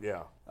cap.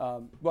 Yeah. Go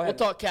ahead. We'll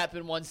talk cap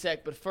in 1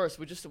 sec, but first,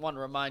 we just want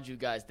to remind you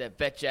guys that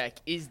BetJack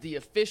is the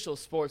official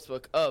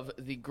sportsbook of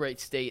the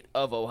great state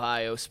of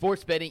Ohio.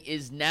 Sports betting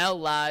is now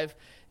live.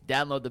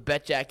 Download the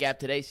BetJack app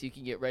today so you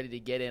can get ready to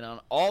get in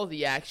on all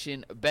the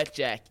action.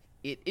 BetJack,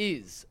 it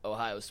is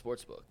Ohio's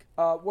sportsbook.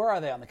 Where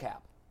are they on the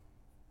cap?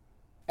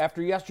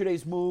 After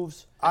yesterday's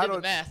moves, I did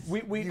the math.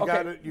 You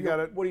got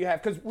it. What do you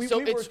have? Because we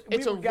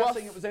were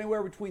guessing it was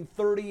anywhere between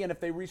 30 and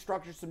if they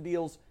restructure some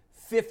deals,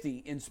 50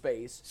 in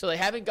space. So they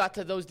haven't got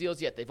to those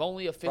deals yet. They've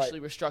only officially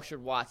restructured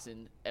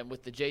Watson, and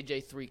with the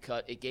JJ3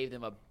 cut, it gave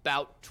them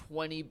about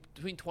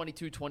between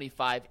 22,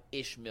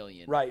 25-ish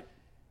million. Right.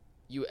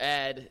 you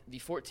add the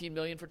 $14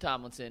 million for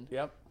Tomlinson,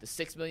 the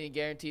 $6 million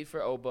guaranteed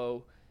for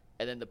Obo,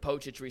 and then the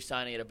Pochich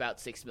re-signing at about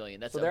 $6 million.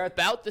 That's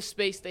about the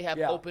space they have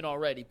open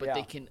already, but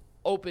they can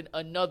open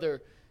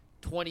another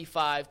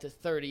 25 to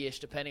 30-ish,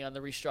 depending on the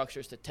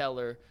restructures to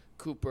Teller,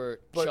 Cooper,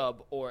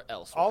 Chubb, or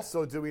elsewhere.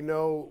 Also, do we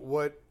know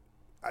what –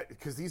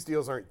 because these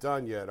deals aren't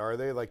done yet, are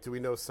they? Like, do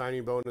we know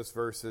signing bonus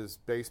versus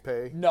base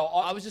pay? No.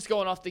 I was just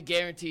going off the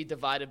guarantee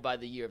divided by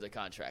the year of the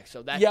contract.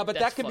 So that but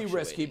that could be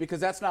risky because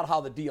that's not how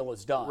the deal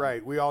is done.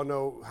 Right. We all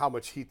know how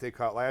much heat they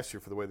caught last year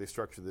for the way they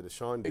structured the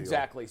Deshaun deal.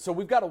 Exactly. So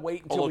we've got to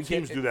wait until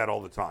teams do that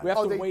all the time. We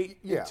have to wait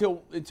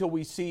until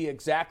we see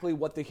exactly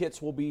what the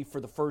hits will be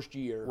for the first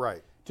year.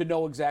 Right. To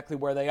know exactly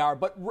where they are.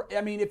 But,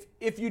 I mean,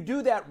 if you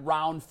do that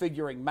round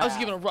figuring math. I was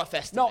giving a rough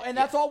estimate. No, and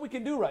that's all we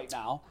can do right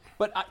now.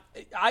 But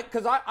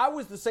because I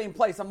was the same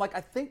place. I'm like, I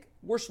think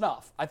we're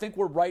snuff. I think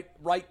we're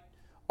right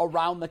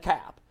around the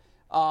cap.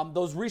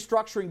 Those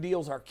restructuring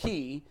deals are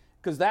key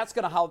because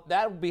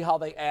that'll be how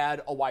they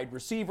add a wide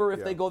receiver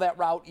if they go that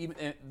route,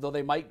 even though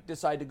they might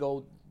decide to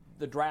go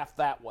the draft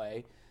that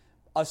way.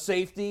 A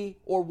safety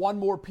or one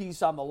more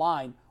piece on the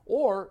line.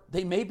 Or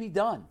they may be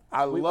done.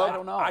 I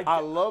don't know. I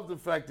love the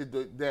fact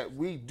that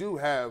we do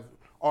have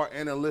our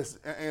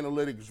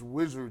analytics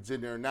wizards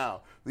in there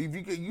now.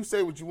 You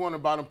say what you want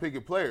about them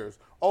picking players.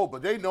 Oh,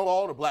 but they know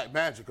all the black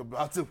magic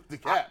about the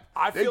cap.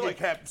 They get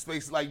cap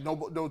space like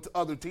no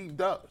other team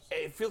does.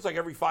 It feels like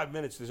every 5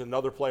 minutes there's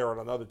another player on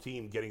another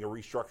team getting a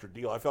restructured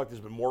deal. I feel like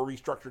there's been more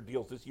restructured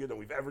deals this year than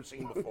we've ever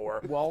seen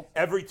before. Well,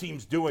 every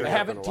team's doing it.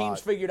 Haven't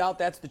teams figured out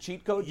that's the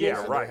cheat code? Yeah,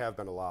 Jason? right. There have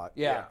been a lot.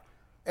 Yeah.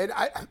 And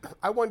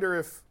I wonder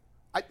if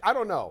I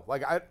don't know.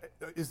 Like,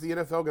 is the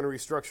NFL going to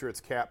restructure its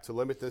cap to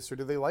limit this, or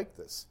do they like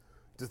this?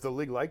 Does the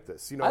league like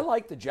this? I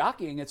like the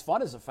jockeying. It's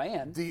fun as a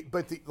fan.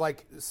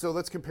 So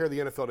let's compare the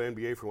NFL to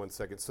NBA for 1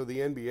 second. So the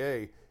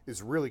NBA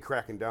is really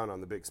cracking down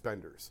on the big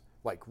spenders,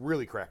 like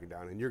really cracking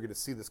down. And you're going to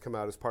see this come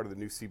out as part of the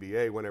new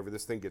CBA whenever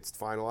this thing gets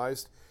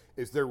finalized.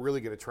 Is they're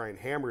really going to try and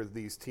hammer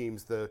these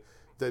teams, the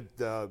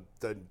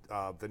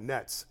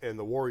Nets and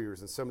the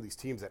Warriors and some of these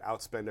teams that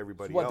outspend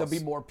everybody else. There'll be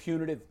more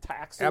punitive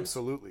taxes?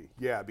 Absolutely,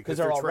 yeah. Because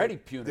they're already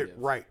punitive.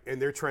 Right,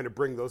 and they're trying to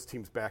bring those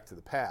teams back to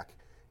the pack.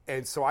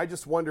 And so I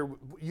just wonder,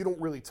 you don't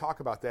really talk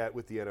about that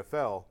with the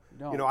NFL.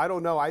 No. I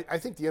don't know. I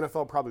think the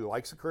NFL probably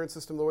likes the current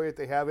system the way that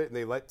they have it, and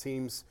they let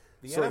teams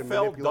sort of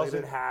manipulate it. The NFL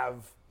doesn't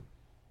have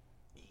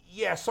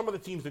 – some of the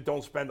teams that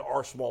don't spend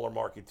are smaller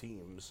market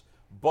teams.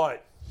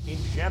 But in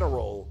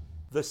general,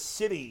 the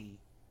city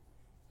 –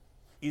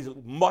 is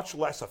much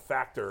less a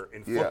factor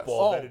in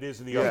football than it is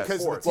in the other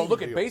sports. Well,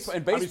 look at baseball.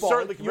 In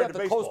baseball, you have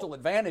the coastal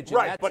advantage, and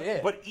that's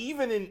it. But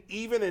even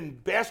in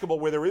basketball,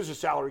 where there is a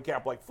salary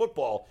cap like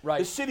football,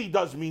 the city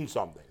does mean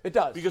something. It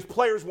does. Because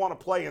players want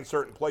to play in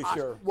certain places.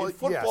 Sure. Well, in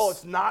football,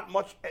 it's not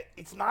much.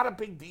 It's not a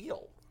big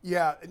deal.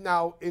 Yeah.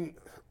 Now,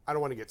 I don't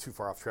want to get too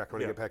far off track. I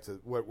want to get back to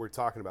what we're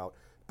talking about.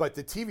 But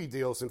the TV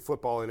deals in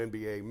football and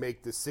NBA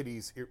make the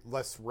cities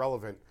less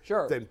relevant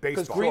than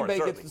baseball. Because Green Bay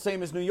gets the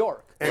same as New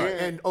York.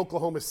 And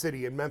Oklahoma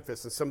City and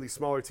Memphis and some of these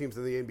smaller teams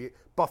in the NBA,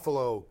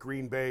 Buffalo,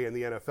 Green Bay, and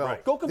the NFL.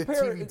 Right. Go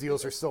compare. The TV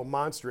deals are so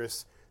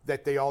monstrous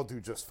that they all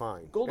do just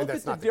fine. Go look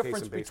at the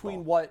difference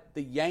between what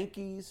the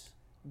Yankees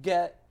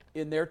get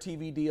in their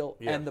TV deal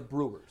and the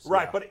Brewers.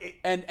 Right,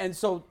 and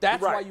so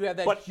that's why you have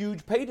that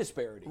huge pay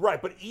disparity.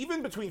 Right, but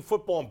even between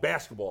football and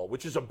basketball,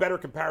 which is a better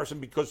comparison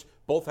because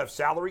both have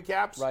salary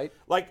caps. Right.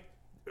 Like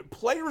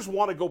players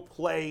want to go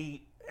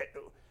play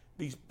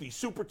these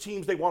super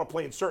teams. They want to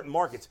play in certain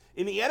markets.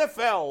 In the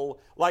NFL,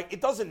 like it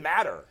doesn't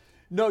matter.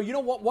 No, you know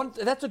what?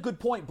 That's a good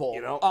point,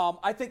 Bull.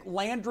 I think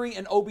Landry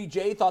and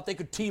OBJ thought they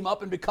could team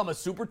up and become a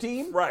super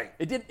team. Right.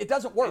 It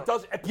doesn't work. It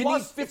does. You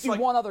need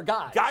 51 other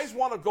guys. Guys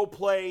want to go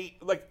play.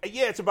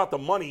 It's about the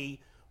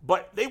money,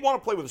 but they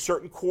want to play with a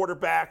certain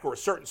quarterback or a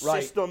certain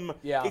system.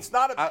 Yeah. It's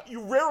not.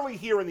 You rarely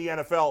hear in the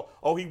NFL,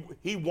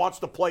 he wants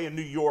to play in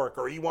New York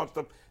or he wants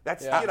to.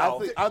 That's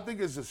I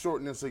think it's the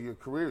shortness of your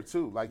career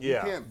too. Like you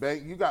can't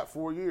bank. You got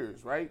 4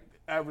 years, right?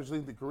 Average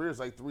length of career is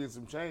like 3 and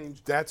some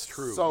change. That's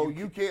true. So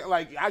you can't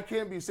I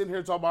can't be sitting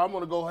here talking about I'm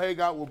going to go hang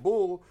out with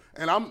Bull,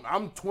 and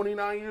I'm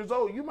 29 years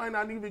old. You might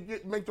not even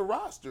make the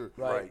roster.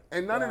 Right.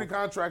 And none of the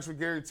contracts are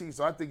guaranteed.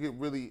 So I think it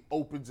really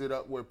opens it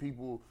up where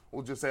people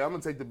will just say, I'm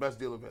going to take the best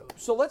deal available.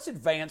 So let's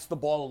advance the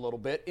ball a little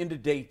bit into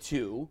day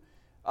 2,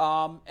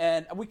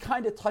 and we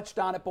kind of touched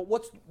on it. But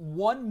what's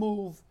one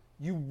move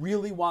you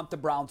really want the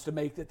Browns to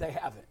make that they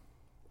haven't?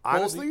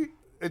 Honestly.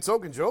 It's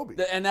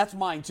Ogunjobi. And that's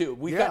mine, too.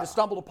 We kind of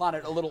stumbled upon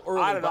it a little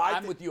early, I don't know. but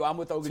I'm with you. I'm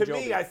with Ogunjobi. To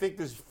me, I think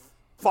there's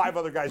 5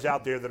 other guys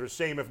out there that are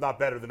same, if not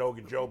better, than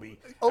Ogunjobi.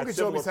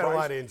 Ogunjobi's had a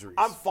lot of injuries.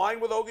 I'm fine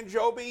with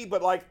Ogunjobi,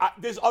 but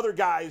there's other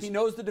guys. He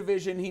knows the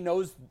division. He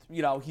knows,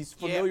 he's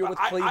familiar with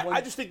Cleveland.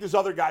 I just think there's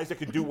other guys that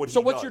could do what he does.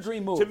 So what's your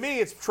dream move? To me,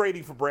 it's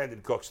trading for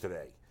Brandon Cooks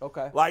today.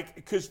 Okay.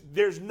 Because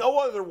there's no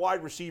other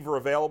wide receiver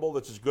available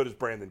that's as good as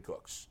Brandon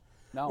Cooks.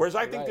 No, whereas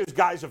I think there's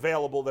guys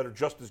available that are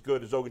just as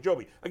good as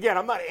Ogunjobi. Again,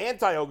 I'm not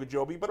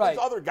anti-Ogunjobi, but there's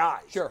other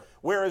guys. Sure.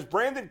 Whereas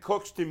Brandon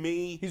Cooks, to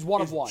me, he's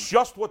one is of one.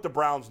 Just what the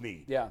Browns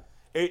need. Yeah.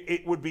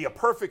 it would be a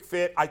perfect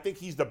fit. I think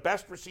he's the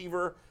best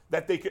receiver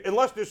that they could,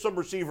 unless there's some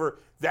receiver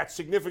that's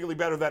significantly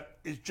better that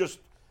is just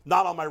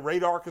not on my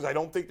radar because I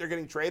don't think they're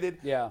getting traded.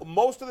 Yeah.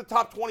 Most of the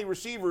top 20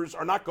 receivers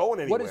are not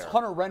going anywhere. What does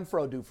Hunter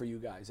Renfrow do for you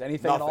guys?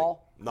 Anything Nothing. at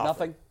all?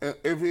 Nothing.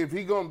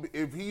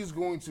 If he's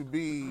going to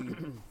be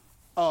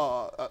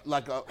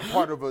like a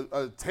part of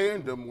a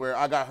tandem where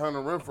I got Hunter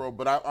Renfrow,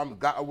 but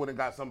I would have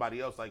got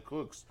somebody else like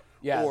Cooks.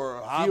 Yeah. Or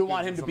so Hopkins you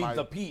want him or to be somebody.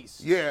 the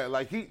piece. Yeah,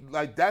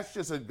 like that's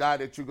just a guy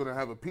that you're gonna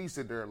have a piece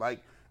in there.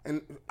 Like,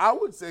 and I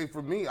would say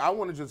for me, I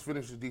want to just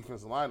finish the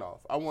defensive line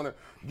off. I want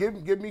to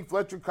give me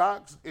Fletcher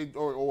Cox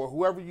or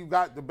whoever you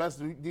got the best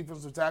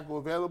defensive tackle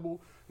available.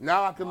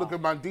 Now I can look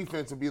at my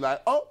defense and be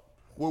like, oh,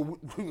 well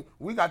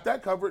we got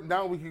that covered.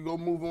 Now we can go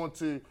move on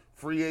to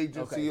free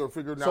agency or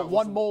figure it out. So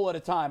one mole at a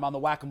time on the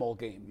whack-a-mole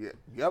game. Yeah.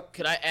 Yep.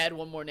 Could I add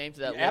one more name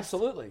to that list?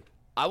 Absolutely.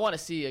 I want to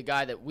see a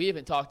guy that we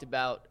haven't talked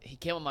about. He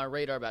came on my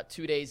radar about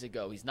 2 days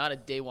ago. He's not a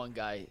day one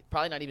guy,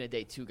 probably not even a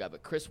day two guy,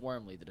 but Chris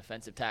Wormley, the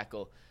defensive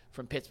tackle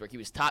from Pittsburgh. He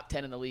was top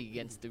 10 in the league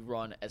against the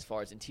run as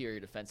far as interior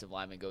defensive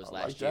lineman goes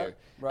last year.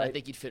 Right. I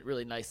think he'd fit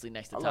really nicely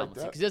next to like Tomlinson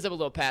that. because he does have a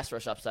little pass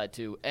rush upside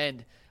too.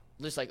 And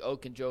just like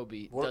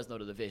Okunjobi does know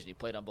the division. He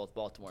played on both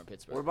Baltimore and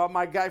Pittsburgh. What about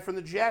my guy from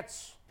the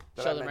Jets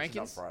that Sheldon I mentioned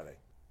Rankins? on Friday?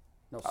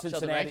 No,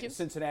 Sheldon Rankins?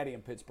 Cincinnati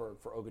and Pittsburgh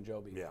for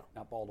Ogunjobi. Yeah.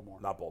 Not Baltimore.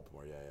 Not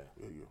Baltimore,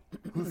 yeah.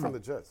 Who's from the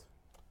Jets?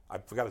 I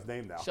forgot his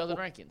name now. Sheldon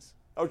Rankins.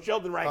 Oh,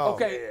 Sheldon Rankins.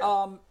 Okay.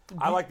 Yeah.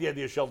 I like the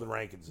idea of Sheldon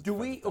Rankins. Do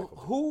we?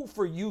 Who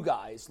for you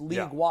guys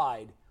league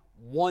wide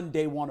won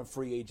day one of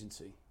free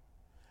agency?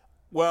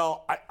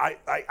 Well,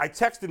 I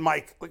texted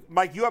Mike.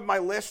 Mike, you have my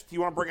list. Do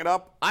you want to bring it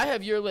up? I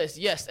have your list,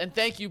 yes, and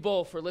thank you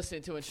both for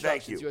listening to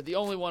instructions. Thank you. You're the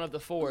only one of the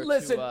four.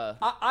 Listen, to,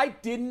 I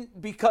didn't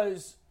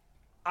because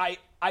I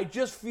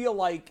just feel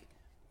like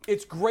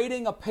it's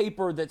grading a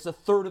paper that's a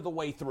third of the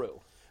way through.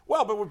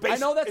 Well, but we're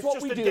basically, I know that's it's what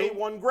just we a do. day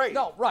one grade.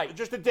 No, right. It's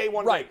just a day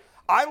one Right.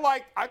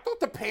 grade. I thought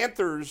the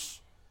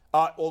Panthers,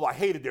 well, I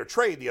hated their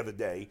trade the other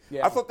day.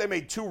 Yeah. I thought they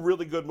made two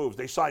really good moves.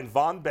 They signed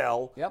Von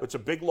Bell. Yep. It's a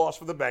big loss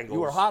for the Bengals. You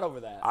were hot over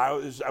that. I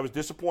was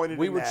disappointed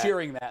We in were that.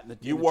 cheering that in the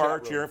You in the were chat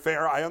room. cheering.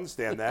 Fair. I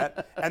understand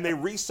that. And they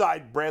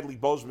re-signed Bradley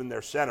Bozeman,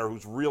 their center,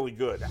 who's really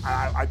good.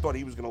 I thought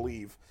he was going to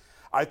leave.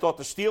 I thought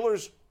the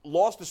Steelers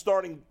lost the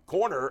starting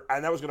corner,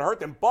 and that was going to hurt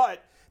them.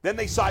 But then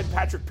they signed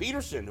Patrick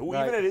Peterson, who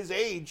even at his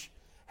age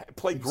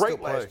played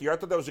great last year. I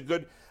thought that was a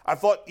good. I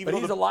thought even But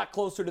though he's a lot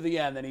closer to the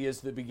end than he is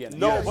to the beginning.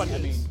 No, Yes, but I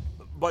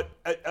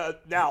mean,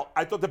 now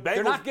I thought the Bengals.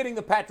 they're not getting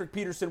the Patrick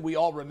Peterson we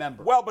all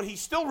remember. Well, but he's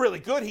still really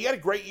good. He had a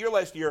great year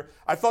last year.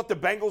 I thought the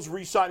Bengals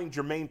re-signing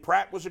Jermaine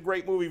Pratt was a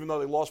great move, even though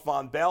they lost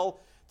Von Bell.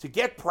 To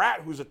get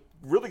Pratt, who's a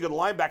really good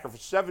linebacker for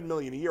 $7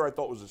 million a year, I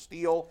thought was a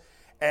steal.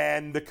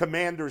 And the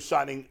Commanders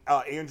signing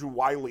Andrew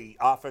Wiley,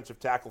 offensive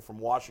tackle from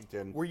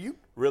Washington.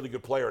 Really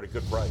good player at a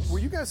good price? Were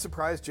you guys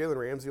surprised Jalen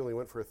Ramsey only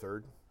went for a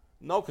third?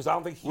 No, because I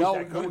don't think he's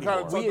that good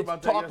anymore. We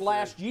had talked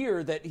last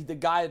year that the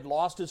guy had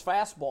lost his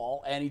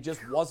fastball, and he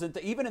just wasn't.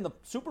 Even in the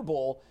Super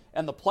Bowl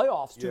and the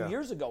playoffs 2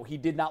 years ago, he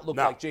did not look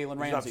like Jalen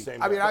Ramsey.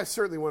 I mean, I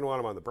certainly wouldn't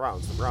want him on the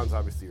Browns. The Browns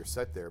obviously are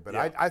set there, but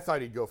I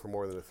thought he'd go for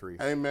more than a 3.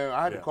 Hey, man,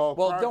 I had to call.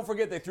 Well, don't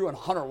forget they threw in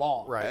Hunter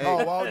Long. Right. Oh,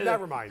 well,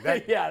 never mind.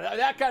 That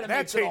That kind of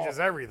that changes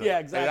everything. Yeah,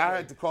 exactly. Hey, I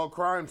had to call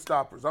Crime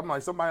Stoppers. I'm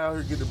like, somebody out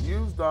here get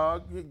abused,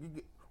 dog.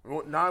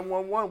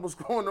 911, what's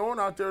going on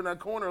out there in that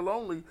corner,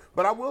 lonely?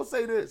 But I will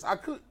say this: I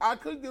could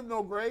give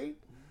no grade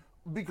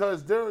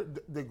because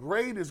the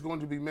grade is going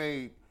to be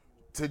made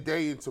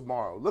today and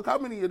tomorrow. Look how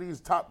many of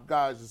these top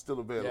guys are still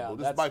available.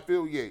 This is by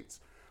Phil Yates,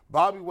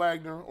 Bobby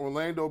Wagner,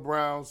 Orlando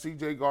Brown,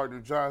 C.J.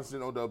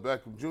 Gardner-Johnson, Odell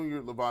Beckham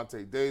Jr.,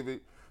 Levante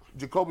David,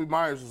 Jacoby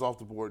Myers is off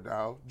the board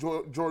now.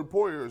 Jordan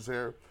Poyer is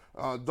here.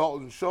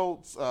 Dalton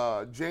Schultz,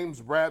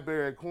 James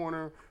Bradbury at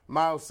corner,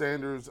 Miles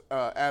Sanders,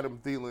 Adam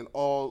Thielen,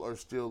 all are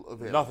still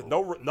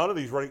available. None of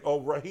these running. Oh,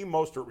 Raheem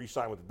Mostert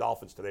re-signed with the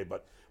Dolphins today,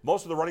 but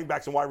most of the running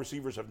backs and wide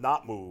receivers have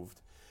not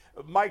moved.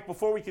 Mike,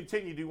 before we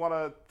continue, do you want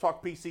to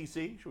talk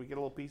PCC? Should we get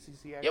a little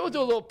PCC action? Yeah, we'll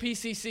do a little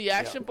PCC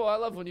action, but I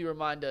love when you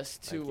remind us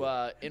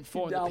to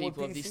inform the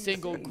people of the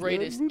single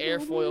greatest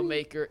airfoil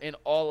maker in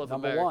all of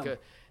America.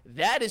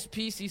 That is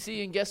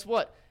PCC, and guess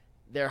what?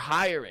 They're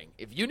hiring.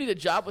 If you need a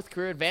job with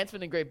career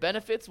advancement and great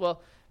benefits, well,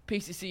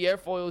 PCC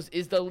Airfoils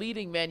is the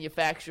leading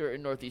manufacturer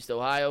in Northeast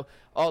Ohio.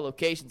 All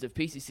locations of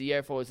PCC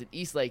Airfoils in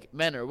Eastlake,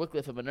 Menor,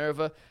 Wickliffe, and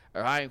Minerva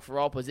are hiring for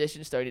all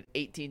positions starting at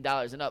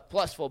 $18 and up,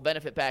 plus full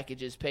benefit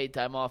packages, paid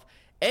time off,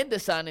 and a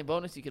signing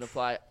bonus. You can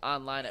apply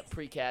online at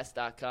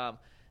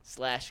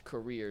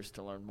precast.com/careers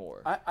to learn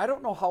more. I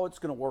don't know how it's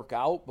going to work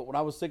out, but when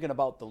I was thinking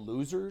about the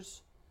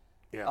losers,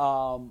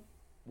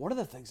 one of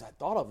the things I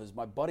thought of is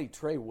my buddy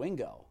Trey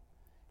Wingo.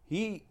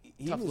 He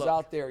was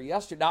out there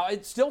yesterday. Now,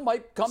 it still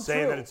might come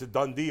saying true. that it's a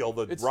done deal,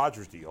 the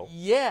Rodgers deal.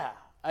 Yeah.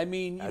 I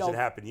mean, hasn't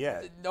happened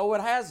yet. No,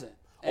 it hasn't.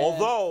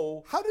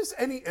 Although, how does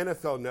any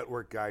NFL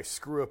Network guy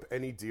screw up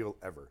any deal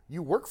ever?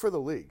 You work for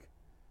the league.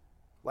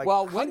 Like,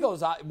 well,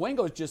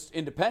 Wingo's just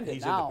independent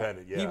He's now.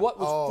 independent, yeah. He was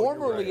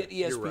formerly right. at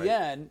You're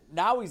ESPN. right.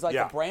 Now he's like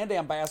Yeah. a brand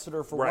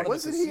ambassador for Right. one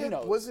of the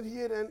casinos. Wasn't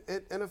he at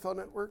NFL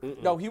Network?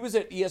 No, he was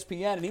at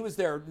ESPN, and he was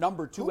their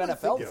number 2 Who am I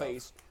NFL thinking of?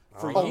 face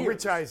for Oh, years.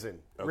 Rich Eisen.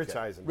 Rich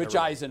Eisen. Rich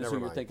Never Eisen mind. is who Never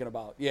you're mind. thinking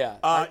about. Yeah.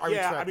 I Yeah,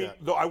 retract I mean, that.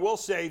 though I will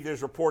say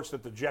there's reports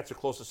that the Jets are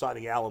close to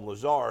signing Alan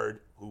Lazard,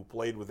 who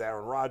played with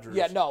Aaron Rodgers.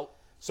 Yeah, no.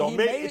 So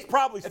it's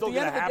probably still going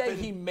going to to happen. At the end of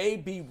the day, he may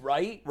be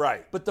right.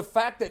 Right. But the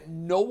fact that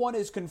no one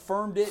has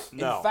confirmed it,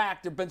 No. in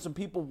fact, there have been some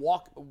people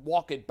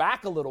walk it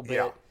back a little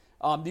bit.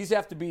 Yeah. These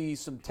have to be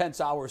some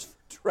tense hours for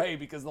Trey,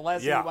 because the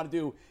last thing Yeah. you want to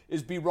do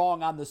is be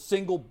wrong on the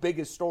single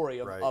biggest story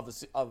of, Right.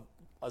 of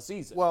a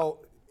season. Well,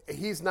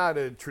 he's not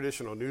a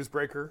traditional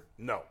newsbreaker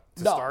No.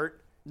 to No.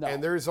 start. No.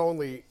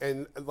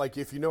 And like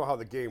if you know how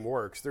the game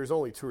works, there's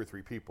only 2 or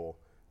 3 people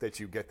that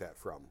you get that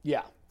from.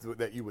 yeah.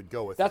 That you would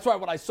go with. That's why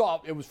when I saw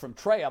it was from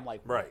Trey, I'm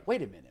like, Right.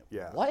 wait a minute.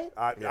 Yeah. What?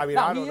 I mean,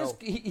 Now, I don't know.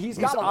 He's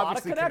got a lot of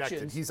obviously connected.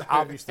 connections. He's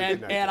obviously and,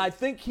 connected. and I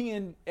think he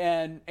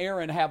and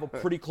Aaron have a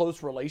pretty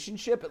close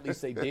relationship. At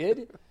least they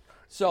did.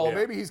 So Well,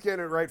 maybe he's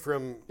getting it right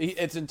from.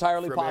 it's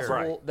entirely From possible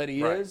Aaron. that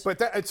he Right. is.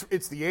 But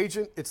it's the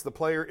agent, it's the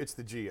player, it's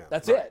the GM.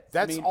 That's it.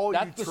 That's I mean, all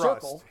that's you the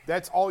trust. circle.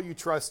 That's all you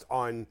trust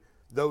on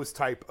those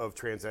type of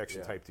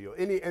transaction type deal.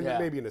 And Yeah.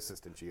 maybe an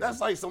assistant GM. That's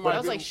like somebody. That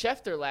was like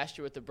Schefter last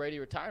year with the Brady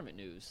retirement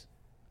news.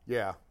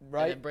 yeah.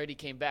 Right. And then Brady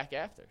came back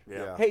after.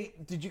 Yeah. Hey,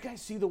 did you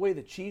guys see the way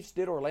the Chiefs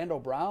did Orlando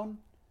Brown?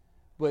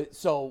 But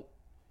so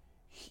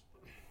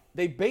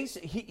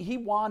he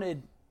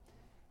wanted.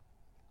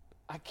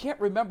 I can't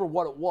remember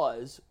what it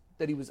was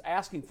that he was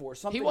asking for.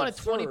 Something He wanted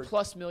absurd.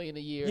 $20+ million a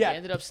year. Yeah. They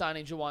ended up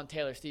signing Jawan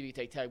Taylor, Stevie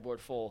take tag board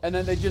full, And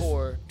then they just-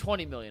 for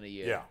 $20 million a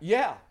year.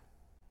 Yeah.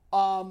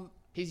 Yeah.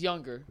 He's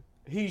younger.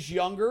 He's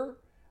younger,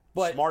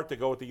 but Smart to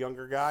go with the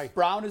younger guy.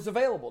 Brown is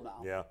available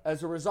now. Yeah.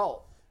 As a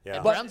result. Yeah.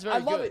 And But Brown's very I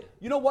love good. it.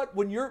 You know what?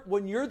 When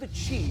you're the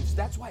Chiefs,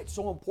 that's why it's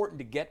so important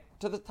to get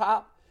to the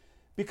top,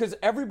 because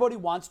everybody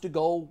wants to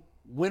go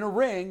win a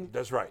ring.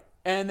 That's right.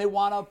 And they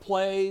want to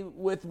play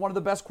with one of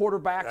the best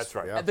quarterbacks That's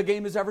right. that the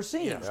game has ever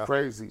seen. It's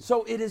crazy.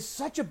 So it is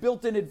such a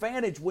built-in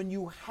advantage when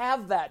you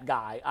have that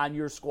guy on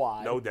your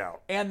squad. No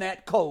doubt. And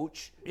that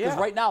coach. Because Yeah.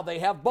 right now they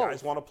have both.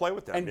 Guys want to play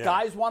with them. And yeah.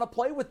 guys want to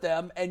play with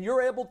them. And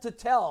you're able to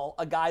tell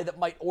a guy that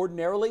might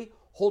ordinarily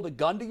hold a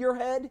gun to your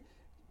head,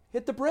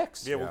 hit the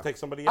bricks. Yeah, we'll take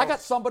somebody else. I got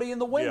somebody in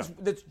the wings Yeah.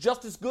 that's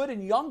just as good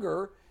and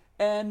younger,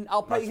 and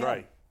I'll pay That's him.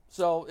 right.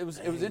 So it was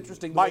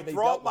interesting. The Mike, way they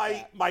throw dealt out with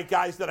that. my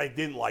guys that I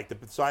didn't like, the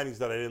signings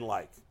that I didn't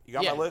like. You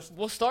got Yeah, my list?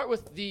 we'll start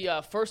with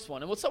the first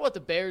one, and we'll start with the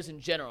Bears in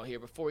general here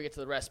before we get to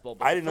the Rest Bowl.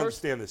 But I the didn't first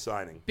understand this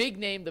signing. big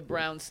name the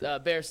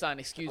Bears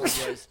signed,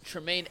 was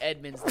Tremaine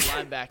Edmonds, the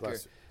linebacker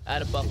Bless you.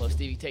 out of Buffalo.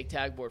 Stevie, take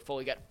tag board full.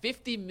 He got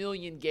 $50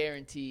 million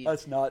guaranteed.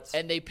 That's nuts.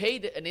 And they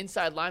paid an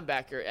inside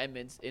linebacker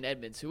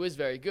Edmonds, who is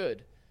very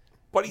good.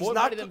 But he's More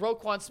not money than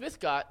Roquan Smith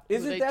got, who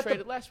Isn't they that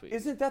traded last week.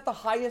 Isn't that the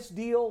highest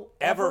deal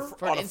ever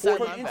For an on a inside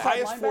four, linebacker?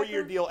 highest Inside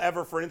 4-year linebacker? deal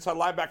ever for an inside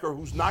linebacker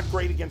who's not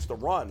great against the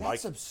run.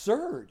 That's like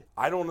absurd.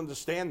 I don't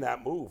understand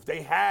that move.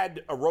 They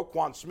had a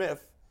Roquan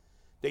Smith.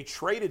 They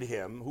traded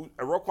him.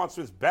 Roquan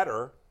Smith's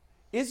better.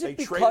 Is it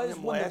They traded because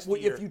him last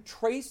year. if you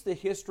trace the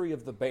history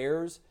of the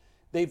Bears,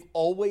 they've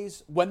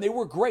always, when they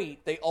were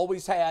great, they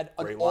always had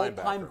an Great all-time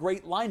linebacker.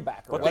 great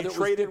linebacker. But Whether they it was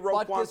traded Dick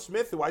Roquan Butkus-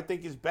 Smith, who I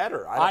think is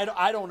better.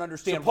 I don't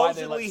understand why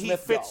they let Supposedly he Smith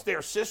fits go.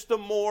 their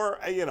system more.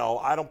 You know,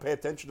 I don't pay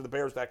attention to the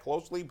Bears that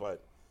closely,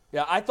 but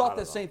Yeah, I thought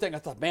the same thing. I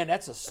thought, man,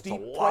 that's a steep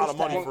lot price of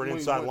money tag. for an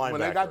inside when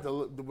they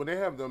linebacker. when they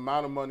have the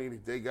amount of money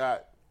that they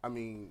got, I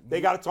mean,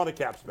 They got a ton of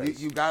cap space.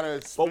 you gotta.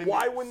 But spend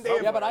why it wouldn't they have?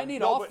 somewhere. Yeah, but I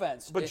need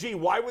offense. But gee,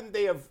 why wouldn't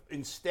they have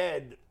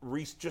instead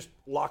just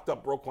locked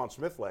up Roquan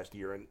Smith last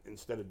year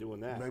instead of doing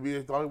that? Maybe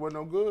they thought it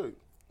wasn't no good.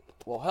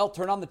 Well, hell,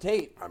 turn on the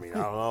tape. I mean,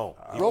 I don't know.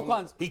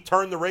 Roquan's He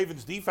turned the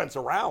Ravens' defense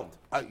around.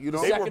 You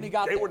know, Second he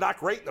got they there. were not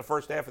great in the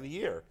first half of the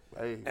year,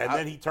 Hey, and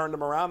then he turned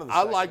them around in the I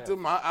second liked half.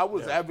 him. I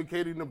was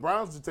advocating the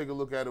Browns to take a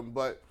look at him,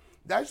 but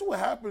that's what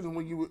happens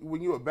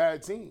when you're a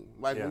bad team.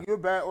 Like Yeah. when you're a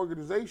bad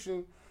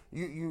organization,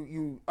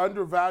 you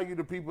undervalue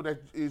the people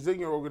that is in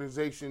your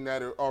organization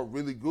that are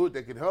really good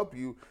that can help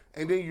you,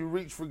 and then you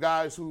reach for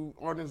guys who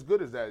aren't as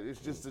good as that. It's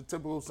just a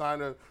typical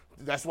sign of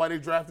that's why they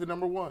drafted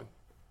number one.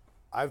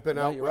 I've been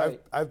you're right.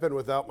 I've been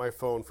without my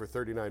phone for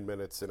 39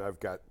 minutes, and I've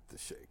got the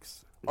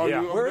shakes. Are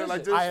Yeah. you over Where there is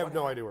like it? this? I have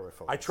no idea where my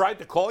phone is. I tried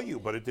to call you,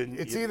 but it didn't.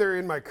 It's either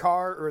in my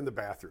car or in the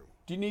bathroom.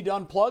 Do you need to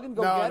unplug and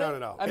go No, get no, it? no,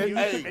 no. I mean,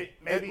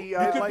 maybe you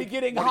could be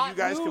getting one of hot you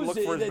guys can news.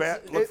 look for his It's-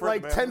 bat. Look It's for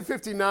like his bat.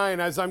 10:59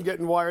 as I'm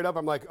getting wired up.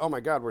 I'm like, oh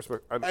my God, where's my?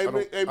 I don't know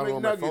where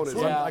my McNuggets, phone is.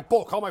 who- I'm like,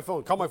 Bull, call my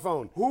phone. Call my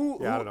phone.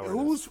 Yeah, I don't know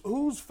where it is.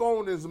 Whose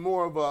phone is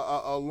more of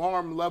a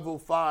alarm level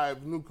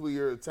 5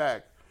 nuclear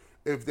attack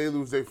if they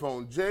lose their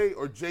phone, Jay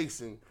or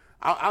Jason?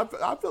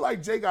 I feel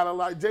like Jason got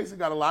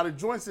a lot of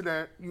joints in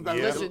there. You got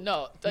Yeah. Listen,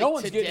 no. Like No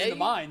one's today, getting into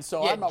mine,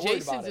 so yeah, I'm not worried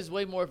Jason's about it. is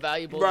way more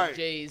valuable Right. than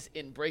Jay's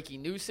in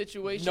breaking news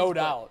situations. No but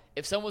doubt.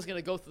 If someone's going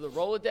to go through the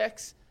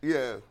Rolodex,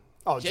 yeah.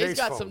 Oh, Jay's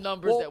got phone. some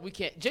numbers that we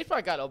can't. Jay's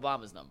probably got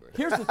Obama's number.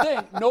 Here's the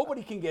thing: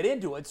 nobody can get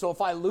into it. So if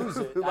I lose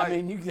it, I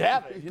mean, you can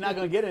have it. You're not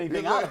going to get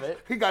anything out of it.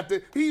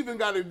 He even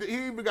got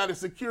a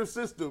secure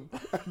system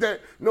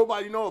that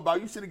nobody know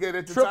about. You should have get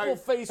it to Triple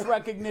face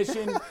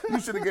recognition. You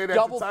should have get that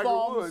double to Tiger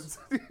thumbs.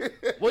 Woods.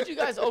 What'd you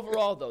guys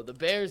overall though? The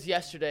Bears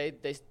yesterday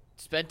they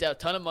spent out a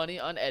ton of money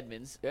on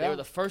Edmonds. Yeah. They were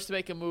the first to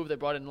make a move. They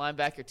brought in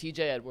linebacker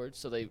T.J. Edwards,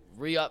 so they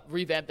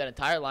revamped that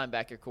entire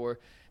linebacker core.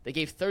 They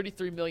gave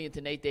 $33 million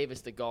to Nate Davis,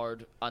 the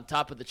guard, on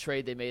top of the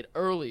trade they made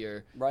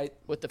earlier, right,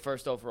 with the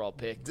first overall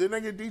pick.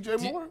 Didn't they get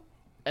DJ Moore?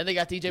 And they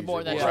got DJ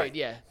Moore in that trade,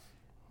 yeah.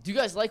 Do you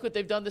guys like what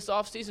they've done this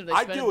offseason?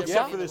 I do,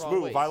 except for this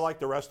move. Ways? I like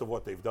the rest of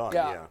what they've done.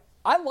 Yeah.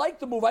 I like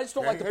the move. I just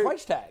don't like the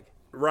price tag.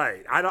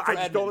 Right. I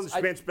just don't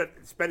understand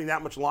spending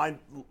that much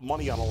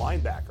money on a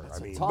linebacker.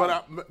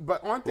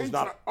 But aren't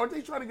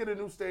they trying to get a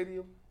new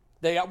stadium?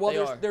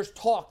 There's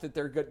talk that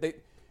they're good.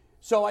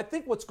 So I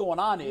think what's going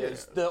on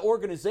is the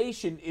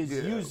organization is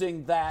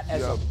using that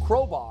as a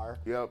crowbar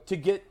to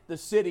get the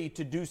city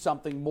to do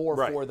something more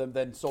for them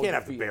than Soldier Field.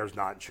 Can't have the Bears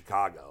not in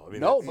Chicago. I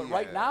mean, but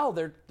right now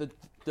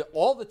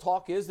all the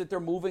talk is that they're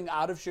moving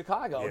out of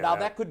Chicago. Now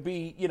that could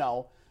be,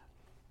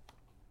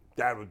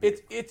 that would be.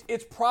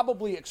 It's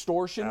probably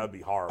extortion. That would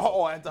be horrible.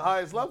 Oh, at the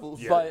highest levels.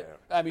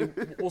 I mean,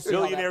 we'll see.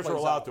 Billionaires how that are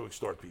allowed out. to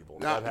extort people.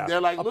 Now, they're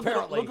like, look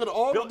at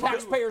all the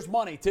taxpayers'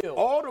 money too.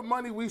 All the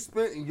money we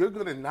spent, and you're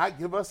gonna not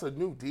give us a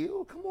new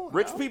deal? Come on.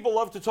 Rich people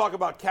love to talk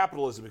about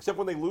capitalism, except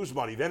when they lose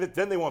money. Then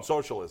they want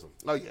socialism.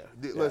 Oh yeah.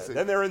 Listen.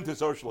 Then they're into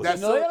socialism.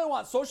 They only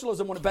want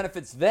socialism when it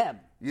benefits them.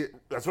 Yeah,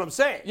 that's what I'm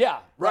saying. Yeah,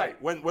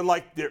 right.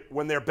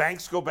 When their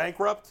banks go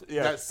bankrupt.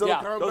 Yeah. That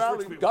Silicon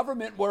Valley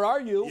government. Where are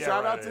you? Yeah,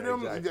 Shout out to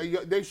them.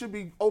 Exactly. They should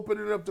be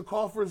opening up the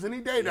coffers any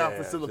day now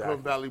for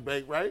Silicon Valley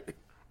Bank, right?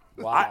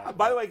 Wow.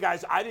 By the way,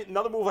 guys,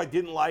 another move I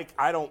didn't like.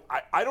 I don't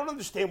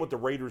understand what the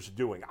Raiders are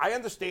doing. I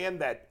understand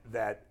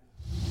that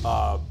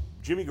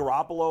Jimmy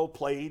Garoppolo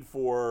played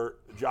for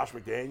Josh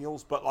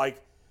McDaniels, but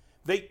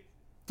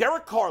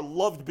Derek Carr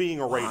loved being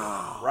a Raider,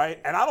 right?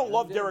 And I don't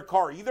love Derek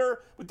Carr either,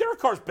 but Derek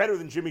Carr's better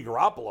than Jimmy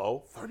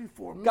Garoppolo.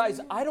 34 million.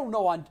 Guys, I don't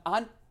know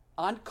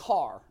on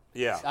Carr.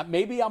 Yeah.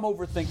 Maybe I'm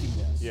overthinking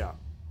this. Yeah.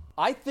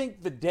 I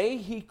think the day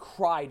he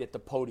cried at the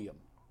podium,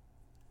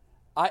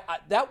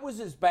 that was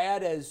as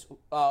bad as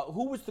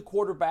who was the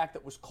quarterback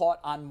that was caught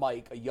on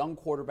mic, a young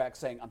quarterback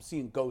saying, "I'm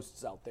seeing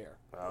ghosts out there."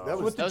 That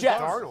was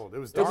Darnold. It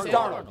was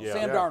Darnold. Yeah.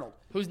 Sam Darnold.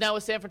 Who's now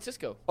with San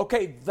Francisco.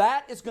 Okay,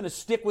 that is going to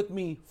stick with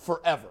me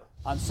forever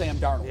on Sam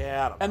Darnold.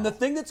 Yeah, I don't know. And the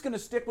thing that's going to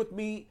stick with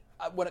me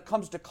when it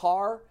comes to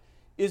Carr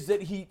is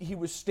that he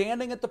was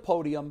standing at the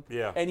podium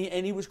and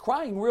he was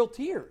crying real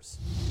tears.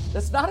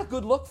 That's not a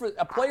good look for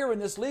a player in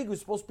this league who's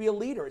supposed to be a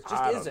leader. It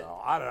just isn't.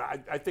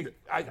 I think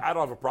I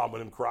don't have a problem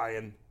with him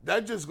crying.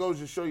 That just goes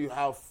to show you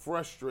how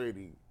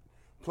frustrating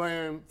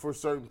playing for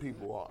certain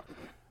people are.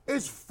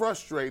 It's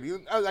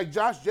frustrating. Like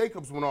Josh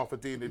Jacobs went off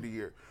at the end of the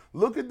year.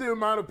 Look at the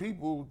amount of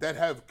people that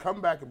have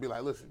come back and be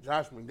like, "Listen,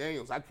 Josh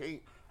McDaniels, I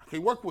can't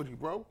work with you,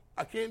 bro.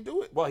 I can't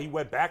do it." Well, he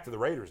went back to the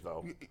Raiders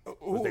though.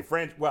 They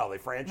franchised.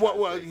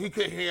 Well, he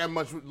can't have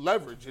much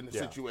leverage in the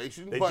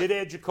situation. They did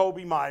add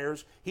Jacoby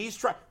Myers.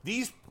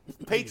 These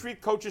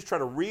Patriot coaches try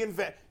to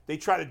reinvent. They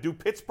try to do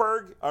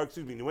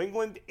New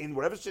England in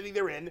whatever city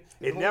they're in.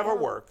 It never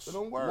works. It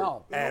don't work.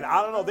 No. And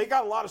I don't know. They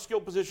got a lot of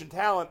skill position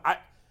talent.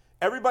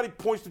 Everybody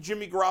points to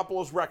Jimmy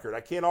Garoppolo's record.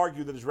 I can't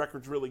argue that his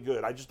record's really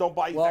good. I just don't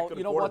buy he's that good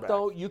a quarterback. Well, you know what,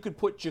 though? You could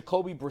put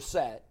Jacoby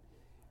Brissett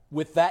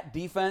with that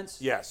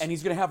defense, and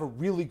he's going to have a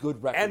really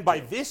good record. And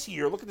by this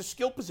year, look at the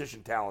skill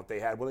position talent they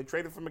had when they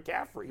traded for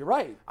McCaffrey. You're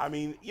right. I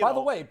mean, by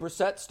the way,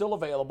 Brissett's still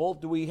available.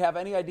 Do we have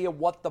any idea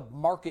what the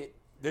market?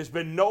 There's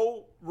been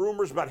no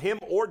rumors about him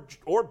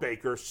or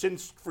Baker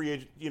since free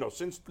agent.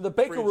 Since the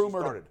Baker free rumor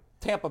started.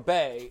 To Tampa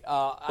Bay.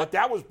 But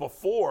that was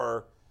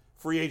before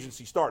free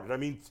agency started. I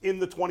mean, in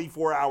the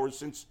 24 hours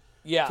since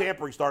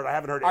tampering started, I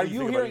haven't heard anything.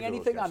 Are you hearing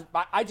anything on?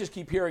 I just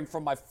keep hearing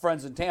from my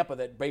friends in Tampa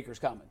that Baker's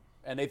coming,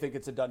 and they think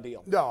it's a done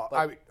deal. No,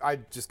 I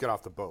just got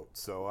off the boat,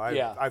 so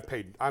I've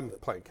paid. I'm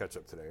playing catch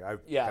up today. I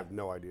have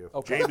no idea.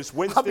 Okay. Jameis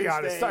Winston I'll be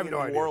honest, staying I have no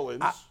in idea. New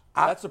Orleans.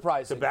 That's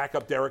surprising. To back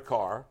up Derek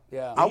Carr.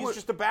 Yeah, he's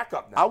just a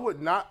backup now. I would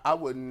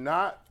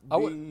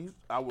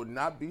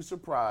not be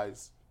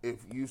surprised if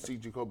you see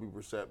Jacoby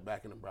Brissett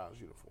back in the Browns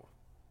uniform.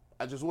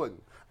 I just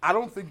wouldn't. I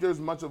don't think there's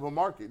much of a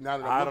market now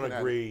that I'm looking at it.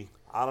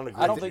 I don't agree.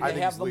 I don't think they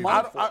have the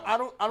money.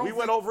 We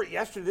went over it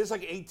yesterday. There's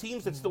like 8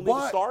 teams that still need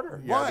a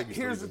starter. But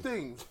here's the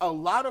thing: a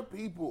lot of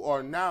people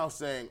are now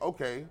saying,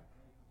 "Okay,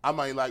 I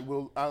might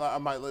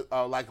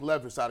like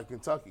Levis out of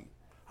Kentucky.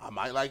 I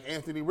might like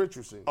Anthony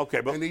Richardson. Okay,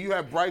 but and then you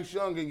have Bryce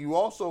Young, and you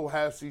also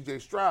have C.J.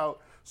 Stroud.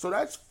 So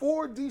that's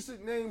 4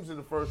 decent names in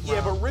the first round.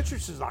 Yeah, but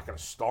Richardson's not going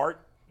to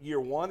start year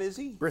 1, is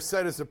he?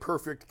 Brissett is the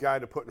perfect guy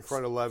to put in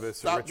front of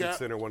Levis or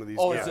Richardson or one of these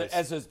guys.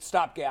 As a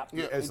stopgap.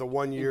 Yeah, as a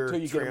 1-year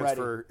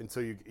transfer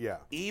until you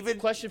Even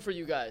question for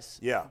you guys.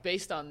 Yeah.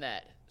 Based on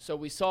that, so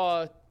we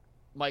saw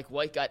Mike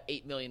White got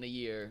 $8 million a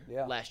year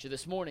last year.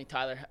 This morning,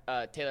 Taylor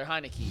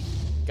Heineke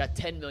got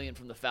 $10 million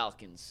from the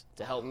Falcons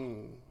to help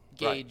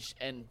Gage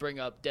and bring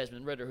up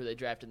Desmond Ridder, who they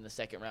drafted in the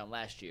second round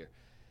last year.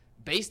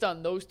 Based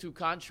on those two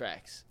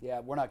contracts,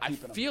 we're not keeping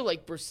him. I feel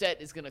like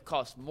Brissett is going to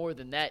cost more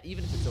than that,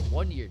 even if it's a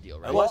one-year deal,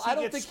 right? Well, I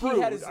don't think he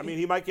had his. I mean,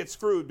 he might get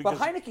screwed because.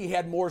 But Heineke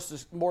had more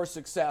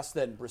success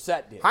than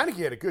Brissett did. Heineke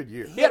had a good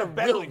year. He had a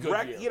really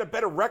good year. He had a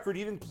better record.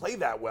 He didn't play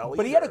that well.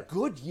 But he had a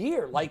good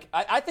year. Like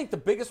I think the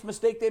biggest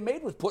mistake they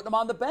made was putting him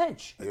on the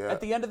bench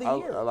at the end of the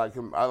year. I like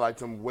him. I liked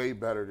him way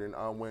better than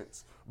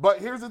Wentz. But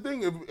here's the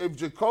thing: if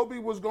Jacoby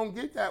was going to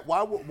get that,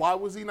 why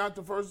was he not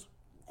the first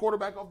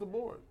quarterback off the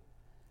board?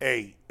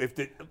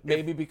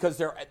 Maybe because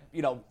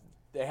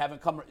they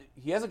haven't come.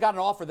 He hasn't got an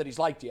offer that he's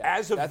liked yet.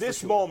 As of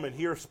this moment,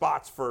 here are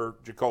spots for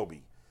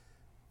Jacoby.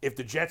 If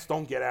the Jets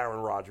don't get Aaron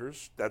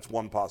Rodgers, that's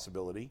one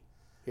possibility,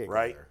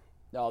 right?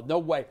 No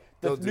way.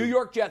 The New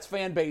York Jets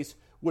fan base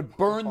would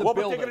burn the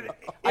building.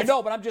 I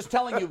know, but I'm just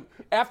telling you,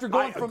 after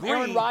going from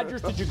Aaron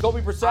Rodgers to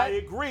Jacoby Brissett, I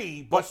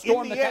agree. But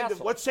in the end,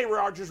 let's say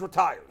Rodgers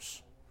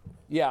retires.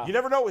 Yeah. You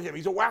never know with him.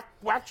 He's a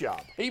whack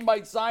job. He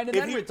might sign and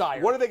then retire.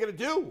 What are they going to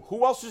do?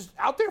 Who else is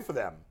out there for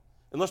them?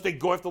 Unless they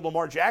go after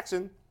Lamar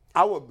Jackson.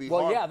 I would be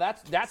hard. Yeah,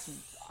 that's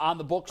on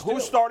the books,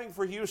 Who's starting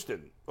for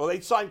Houston? Well,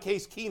 they signed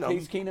Case Keenum.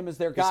 Case Keenum is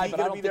their guy. Is he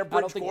going to be their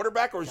bridge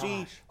quarterback, or is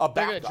he a backup?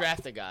 They're going to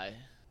draft a guy.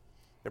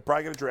 They're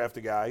probably going to draft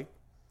a guy.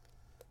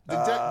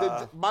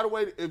 By the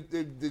way, if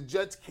the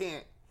Jets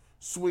can't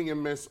swing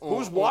and miss on...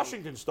 Who's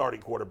Washington's starting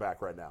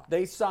quarterback right now?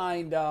 They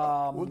signed...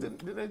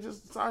 did they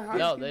just sign Heineke?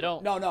 No, they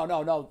don't.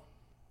 No.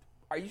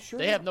 Are you sure?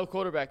 They have no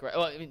quarterback right.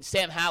 Well, I mean,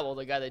 Sam Howell,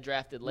 the guy they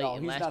drafted late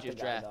in last year's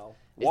draft.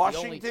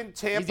 Washington, Tampa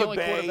Bay. He's the only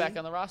quarterback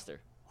on the roster.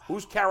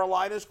 Who's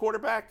Carolina's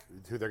quarterback?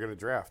 Who they're going to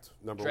draft,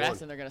 number one.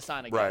 And they're going to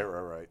sign again.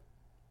 Right.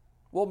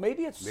 Well,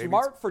 maybe it's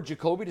smart for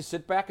Jacoby to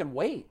sit back and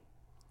wait.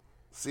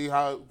 See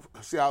how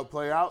it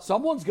play out?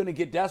 Someone's going to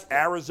get desperate.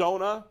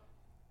 Arizona?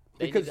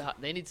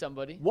 They need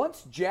somebody.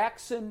 Once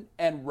Jackson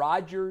and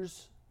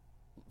Rodgers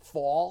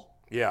fall...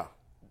 Yeah.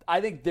 I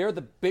think they're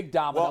the big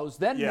dominoes.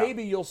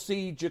 Maybe you'll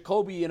see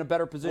Jacoby in a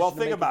better position. Well,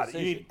 think about it.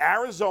 You need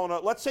Arizona.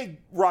 Let's say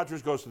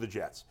Rodgers goes to the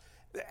Jets.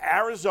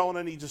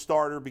 Arizona needs a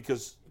starter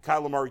because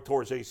Kyler Murray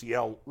tore his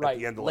ACL at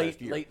the end of last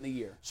year. Late in the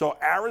year. So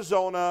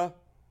Arizona,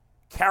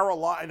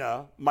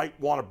 Carolina might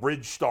want a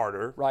bridge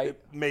starter. Right.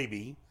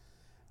 Maybe.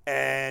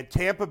 And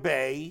Tampa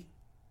Bay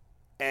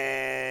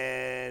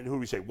and who do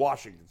we say?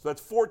 Washington. So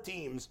that's 4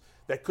 teams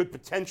that could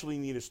potentially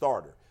need a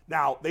starter.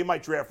 Now, they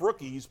might draft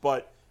rookies,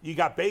 but you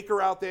got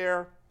Baker out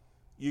there.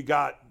 You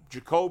got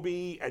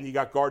Jacoby, and you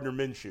got Gardner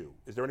Minshew.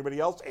 Is there anybody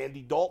else?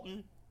 Andy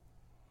Dalton?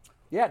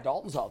 Yeah,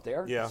 Dalton's out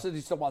there. Yeah. Says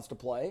he still wants to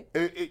play.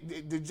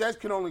 The Jets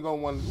can only go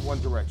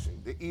one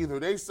direction. Either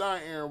they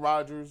sign Aaron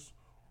Rodgers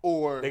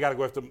or... They got to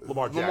go after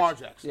Lamar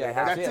Jackson. Yeah,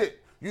 that's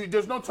it.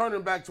 There's no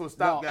turning back to a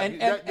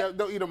stopgap.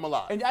 They'll eat them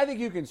alive. And I think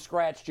you can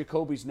scratch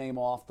Jacoby's name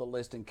off the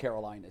list in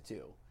Carolina,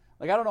 too.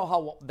 Like, I don't know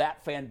how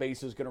that fan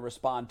base is going to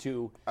respond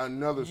to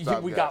another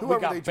stopgap. We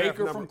got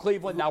Baker from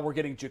Cleveland. Now we're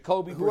getting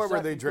Jacoby. Whoever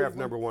they draft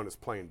number one is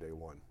playing day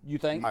one. You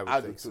think? I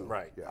would think so.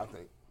 Right. Yeah. I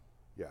think.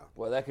 Yeah.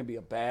 Boy, that can be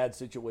a bad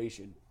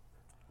situation.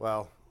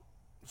 Well.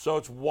 So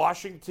it's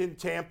Washington,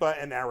 Tampa,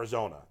 and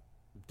Arizona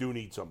do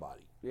need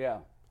somebody. Yeah.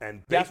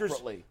 And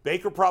desperately.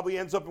 Baker probably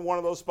ends up in one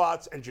of those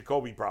spots, and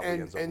Jacoby probably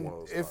ends up in one of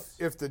those spots.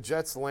 If the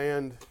Jets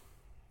land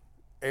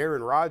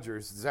Aaron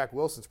Rodgers, Zach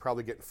Wilson's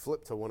probably getting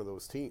flipped to one of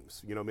those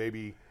teams.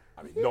 Maybe...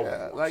 I mean,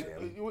 nobody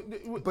wants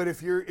him. But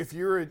if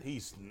you're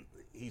he's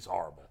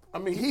horrible. I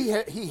mean,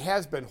 he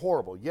has been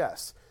horrible,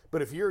 yes.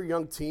 But if you're a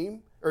young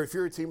team, or if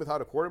you're a team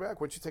without a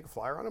quarterback, wouldn't you take a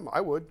flyer on him? I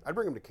would. I'd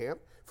bring him to camp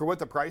for what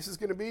the price is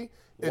going to be.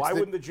 Why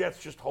wouldn't the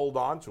Jets just hold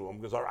on to him?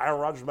 Because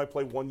Aaron Rodgers might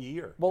play 1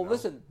 year. Well,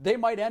 listen, they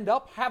might end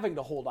up having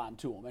to hold on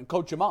to him and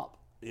coach him up.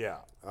 Yeah.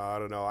 I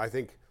don't know. I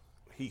think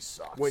he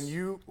sucks.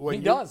 He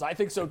does. I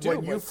think so too.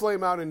 When you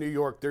flame out in New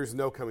York, there's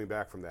no coming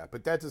back from that.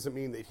 But that doesn't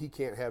mean that he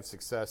can't have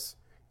success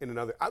in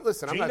another.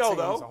 Listen, I'm not saying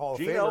he's a Hall of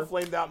Famer. Geno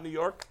flamed out in New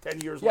York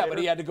 10 years later. Yeah, but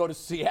he had to go to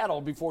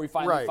Seattle before he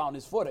finally found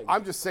his footing.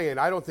 I'm just saying,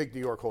 I don't think New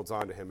York holds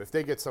on to him. If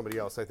they get somebody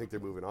else, I think they're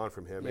moving on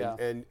from him. Yeah.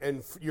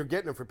 And you're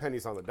getting him for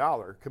pennies on the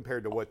dollar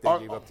compared to what they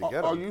gave up to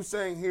get him. Are you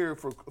saying here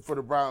for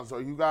the Browns,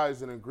 are you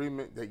guys in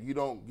agreement that you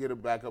don't get a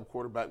backup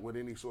quarterback with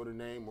any sort of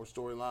name or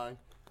storyline?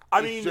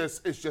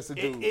 It's just a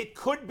dude. It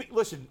could be.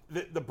 Listen,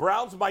 the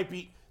Browns might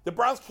be. The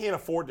Browns can't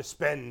afford to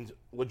spend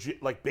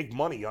legit big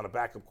money on a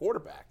backup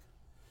quarterback.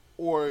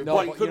 Or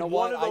could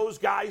one of those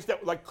guys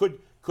that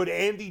could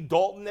Andy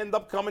Dalton end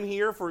up coming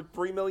here for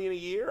 $3 million a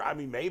year? I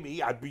mean,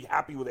 maybe. I'd be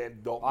happy with Andy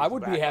Dalton. I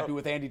would be happy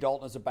with Andy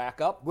Dalton as a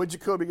backup. What did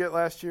Jacoby get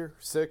last year?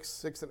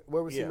 6.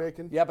 What was he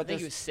making? Yeah, but I think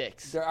he was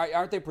 6.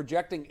 Aren't they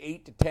projecting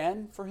 8 to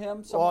 10 for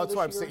him? Well, that's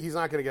why I'm saying he's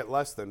not going to get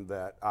less than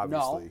that.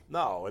 Obviously,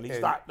 no, and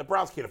he's not. The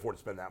Browns can't afford to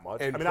spend that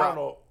much. I mean, I don't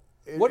know.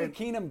 What did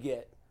Keenum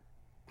get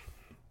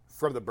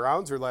from the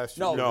Browns or last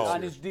year? No,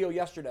 on his deal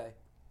yesterday.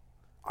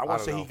 I want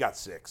to say he got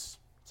 6.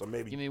 So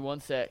maybe. Give me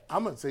 1 sec.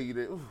 I'm gonna tell you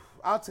this.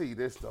 I'll tell you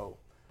this though.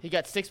 He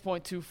got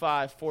 6.25,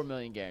 $4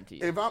 million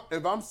guaranteed. If I'm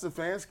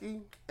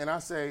Stefanski and I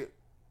say,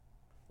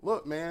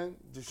 look, man,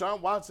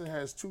 Deshaun Watson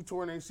has 2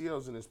 torn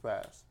ACLs in his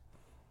past.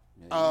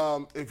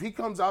 If he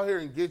comes out here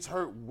and gets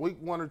hurt week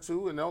 1 or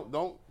 2, and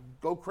don't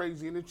go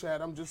crazy in the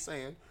chat, I'm just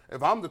saying,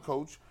 if I'm the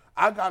coach,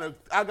 I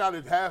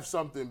gotta have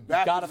something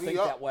back. You gotta think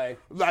that way.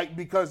 Like,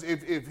 because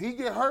if he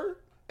get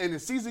hurt and the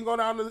season go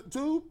down the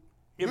tube,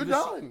 you're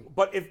done.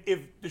 But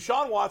if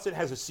Deshaun Watson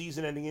has a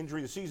season-ending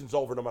injury, the season's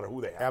over no matter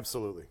who they have.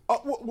 Absolutely.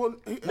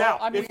 Now,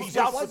 I mean, if he's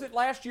out, was it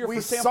last year we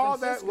for San saw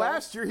Francisco? that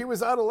last year. He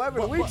was out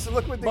 11 weeks, and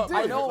look what they did.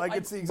 I know,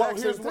 it's the exact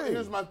same thing.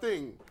 Here's my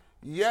thing.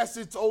 Yes,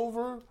 it's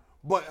over,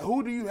 but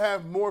who do you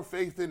have more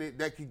faith in it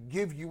that could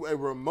give you a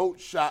remote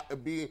shot of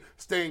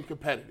staying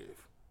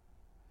competitive?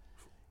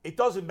 it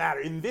doesn't matter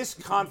in this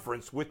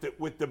conference with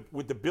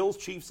the Bills,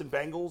 Chiefs, and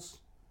Bengals.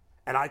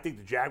 And I think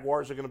the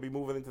Jaguars are going to be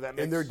moving into that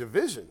mix. In their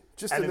division.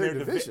 In their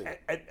division.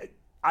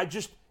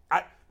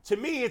 To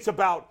me, it's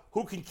about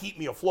who can keep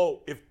me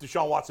afloat if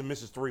Deshaun Watson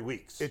misses 3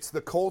 weeks. It's the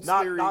Colts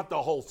theory. Not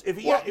the whole – if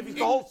he's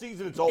the whole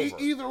season, it's over.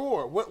 Either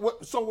or.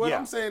 What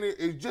I'm saying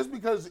is just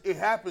because it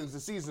happens,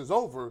 the season's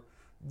over,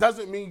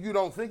 doesn't mean you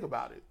don't think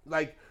about it.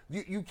 Like,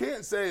 you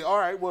can't say, all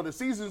right, well, the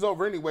season's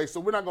over anyway,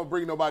 so we're not going to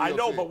bring nobody else in.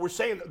 I know, but we're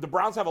saying the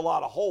Browns have a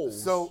lot of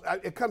holes. So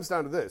it comes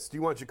down to this. Do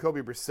you want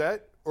Jacoby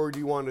Brissett or do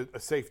you want a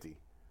safety?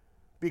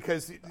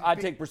 Because I'd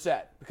take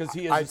Brissett because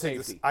he is the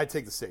safety. I'd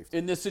take the safety.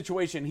 In this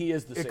situation, he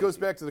is the safety. It goes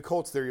back to the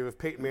Colts theory. If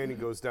Peyton Manning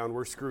goes down,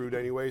 we're screwed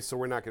anyway, so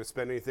we're not going to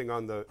spend anything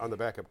on the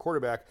backup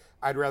quarterback.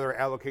 I'd rather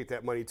allocate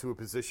that money to a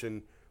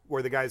position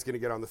where the guy's going to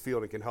get on the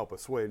field and can help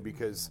us win,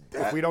 because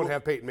if we don't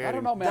have Peyton Manning. I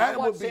don't know, man. I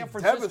watched San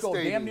Francisco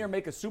damn near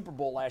make a Super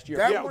Bowl last year.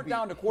 They were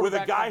down to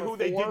quarterback with a guy number who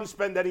they 4. didn't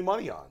spend any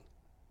money on.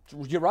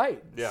 You're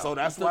right. Yeah. So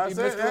that's why I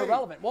said, Mr.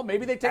 Irrelevant. Well,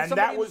 maybe they take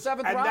somebody in the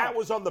 7th round. And that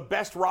was on the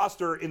best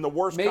roster in the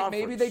worst conference.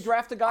 Maybe they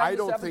draft a guy in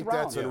the 7th round. I don't think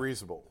that's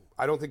unreasonable.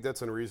 I don't think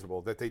that's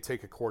unreasonable that they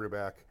take a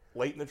quarterback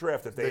late in the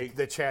draft.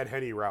 The Chad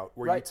Henne route,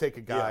 where you take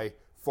a guy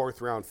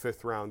 4th round,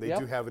 5th round. They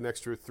do have an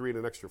extra 3 and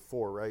an extra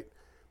 4, right?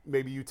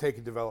 Maybe you take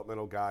a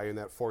developmental guy in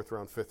that 4th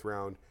round, 5th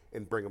round,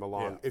 and bring him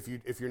along. Yeah.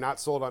 If you're not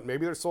sold on,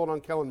 maybe they're sold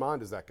on Kellen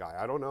Mond as that guy.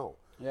 I don't know.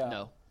 Yeah.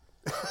 No.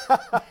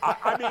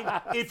 I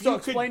mean, if you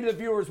explain to the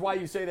viewers why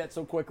you say that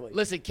so quickly.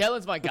 Listen,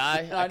 Kellen's my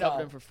guy. I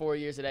covered him for 4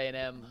 years at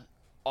A&M.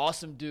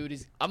 Awesome dude.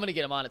 I'm going to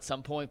get him on at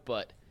some point,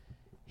 but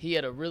he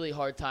had a really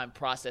hard time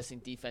processing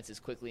defenses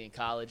quickly in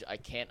college. I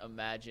can't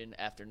imagine,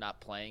 after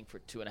not playing for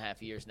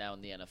 2.5 years now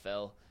in the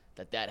NFL,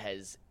 that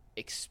has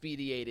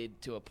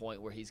expedited to a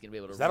point where he's going to be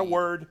able to. Is that a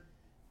word?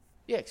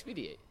 Yeah,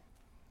 expedite.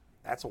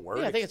 That's a word?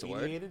 Yeah, I think it's a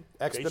word.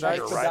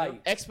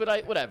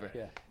 Expedite, whatever.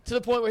 Yeah. To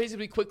the point where he's going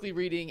to be quickly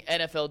reading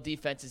NFL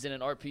defenses in an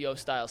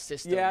RPO-style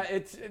system. Yeah,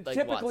 it's like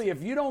typically Watson.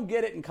 If you don't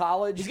get it in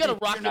college, he's got to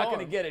rock you're not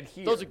going to get it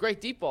here. Those are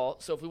great deep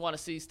balls, so if we want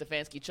to see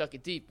Stefanski chuck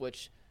it deep,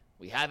 which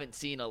we haven't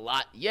seen a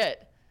lot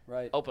yet,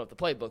 open up the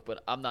playbook,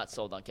 but I'm not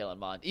sold on Kellen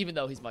Mond, even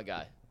though he's my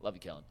guy. Love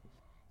you, Kellen.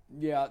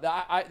 Yeah,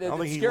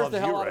 it scares the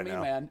hell out of me,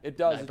 man. It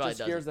does. It just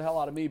scares the hell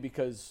out of me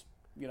because –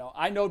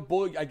 I know,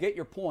 Bull, I get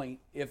your point.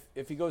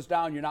 If he goes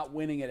down, you're not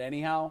winning it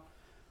anyhow.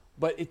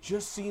 But it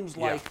just seems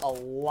like a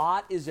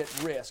lot is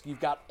at risk.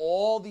 You've got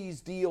all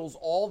these deals,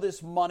 all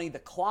this money. The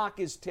clock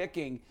is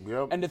ticking.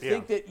 Yep. And to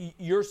think that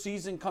your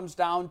season comes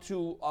down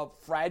to a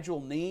fragile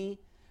knee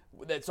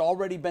that's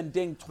already been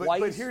dinged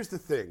twice. But here's the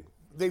thing.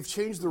 They've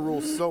changed the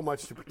rules so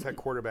much to protect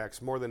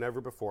quarterbacks more than ever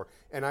before.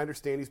 And I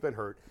understand he's been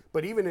hurt.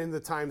 But even in the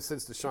time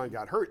since Deshaun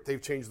got hurt,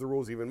 they've changed the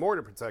rules even more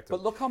to protect him.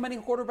 But look how many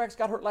quarterbacks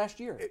got hurt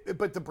last year.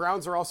 But the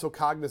Browns are also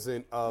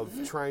cognizant of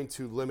trying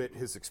to limit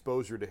his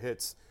exposure to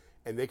hits.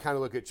 And they kind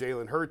of look at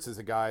Jalen Hurts as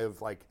a guy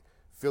of, like,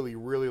 Philly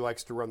really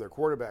likes to run their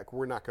quarterback.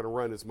 We're not going to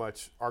run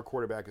our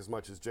quarterback as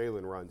much as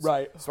Jalen runs.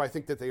 Right. So I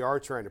think that they are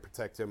trying to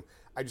protect him.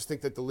 I just think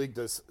that the league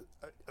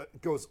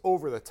goes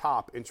over the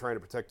top in trying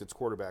to protect its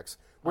quarterbacks.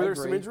 Were there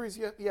some injuries?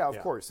 Yeah, of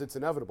course. It's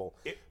inevitable.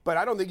 But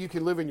I don't think you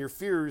can live in your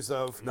fears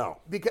of – No.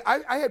 Because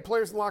I had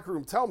players in the locker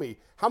room tell me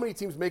how many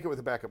teams make it with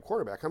a backup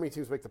quarterback, how many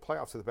teams make the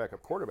playoffs with a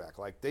backup quarterback.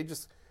 Like, they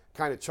just –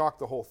 kind of chalk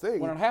the whole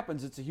thing. When it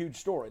happens, it's a huge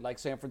story, like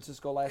San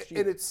Francisco last year.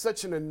 And it's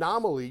such an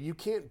anomaly. You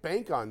can't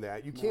bank on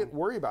that. You can't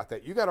worry about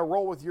that. You got to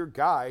roll with your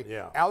guy,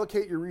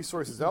 allocate your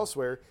resources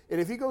elsewhere, and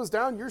if he goes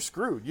down, you're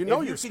screwed. You're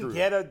screwed. If you can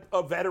get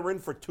a veteran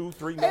for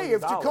 $2-3 million. Hey,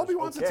 if Jacoby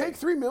wants to take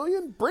 $3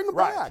 million, bring him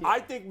back.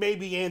 I think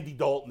maybe Andy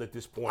Dalton at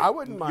this point. I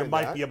wouldn't mind. You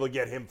might be able to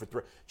get him for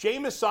 $3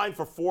 million. Jameis signed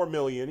for $4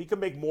 million. He can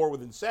make more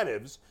with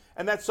incentives,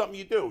 and that's something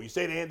you do. You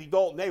say to Andy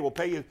Dalton, "Hey, we'll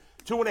pay you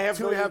 $2.5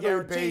 million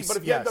guaranteed, but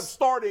if you end up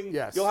starting,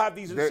 you'll have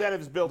these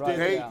incentives built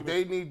in."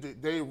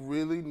 They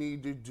really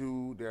need to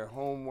do their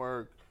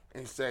homework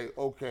and say,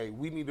 okay,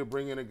 we need to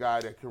bring in a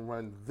guy that can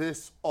run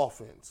this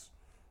offense.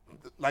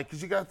 Like,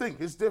 because you got to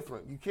think, it's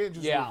different. You can't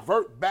just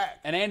revert back.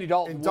 And Andy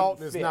Dalton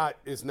is not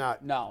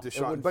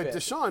Deshaun. But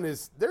Deshaun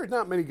is, there's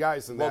not many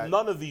guys in that. Well,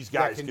 none of these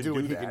guys can do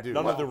what he can do.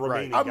 None of the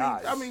remaining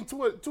guys. I mean,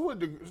 to a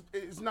degree,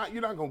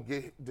 you're not going to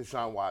get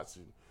Deshaun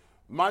Watson.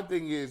 My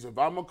thing is, if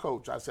I'm a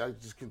coach, I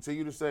just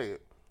continue to say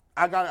it.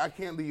 I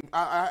can't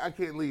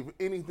leave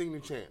anything to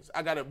chance.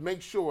 I got to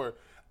make sure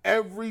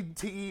every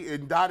T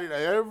and dotted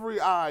every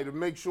I to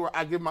make sure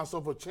I give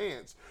myself a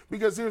chance.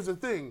 Because here's the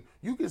thing: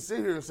 you can sit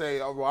here and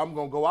say, "Oh, well, I'm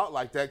going to go out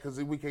like that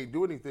because we can't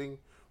do anything."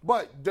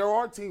 But there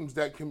are teams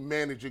that can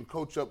manage and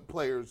coach up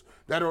players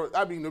that are,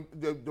 I mean,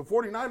 the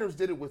 49ers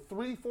did it with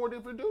 3-4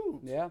 different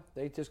dudes. Yeah,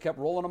 they just kept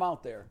rolling them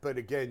out there. But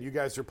again, you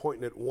guys are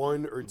pointing at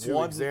one or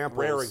two examples.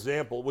 One rare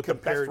example with the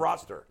best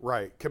roster.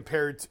 Right,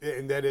 compared to,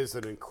 and that is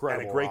an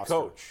incredible and a great roster.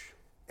 Coach.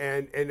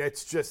 And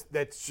that's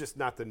just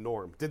not the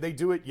norm. Did they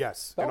do it?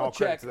 Yes. And all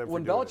credit to them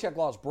when for doing Belichick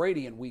lost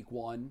Brady in week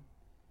 1,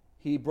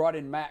 he brought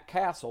in Matt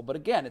Castle. But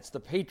again, it's the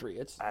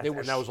Patriots. They were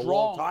and that was strong a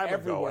long time ago.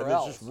 everywhere And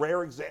else. there's just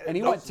rare examples. And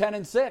he went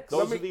 10-6.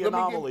 Those are the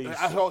anomalies.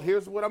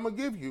 Here's what I'm going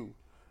to give you.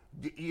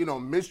 You know,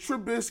 Mitch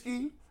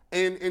Trubisky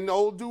and the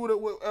old dude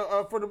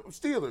for the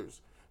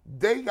Steelers,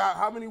 they got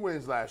how many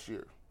wins last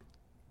year?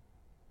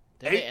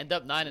 Did they end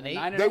up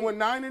 9-8? They went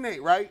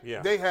 9-8, right?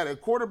 Yeah. They had a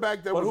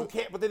quarterback that but was. Who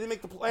can't? But they didn't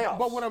make the playoffs.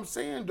 But what I'm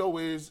saying though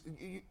is,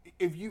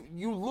 if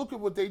you look at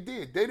what they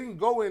did, they didn't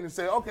go in and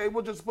say, okay,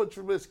 we'll just put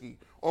Trubisky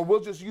or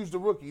we'll just use the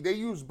rookie. They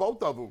used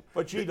both of them.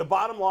 But the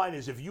bottom line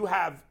is, if you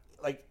have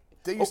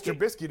they used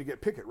Trubisky to get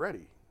Pickett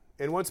ready.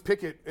 And once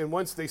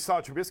they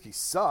saw Trubisky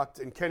sucked,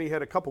 and Kenny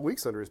had a couple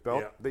weeks under his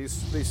belt,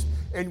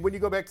 and when you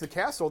go back to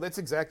Castle, that's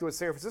exactly what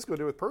San Francisco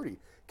did with Purdy.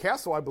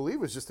 Castle, I believe,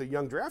 was just a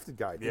young drafted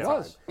guy. He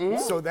was.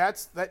 Mm-hmm. So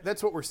that's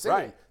what we're saying.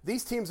 Right.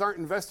 These teams aren't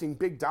investing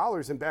big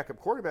dollars in backup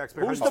quarterbacks.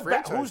 Who's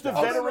the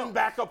veteran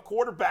backup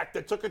quarterback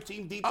that took a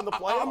team deep in the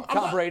playoffs?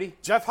 Tom Brady.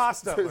 Jeff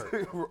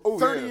Hostetler.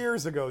 30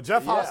 years ago,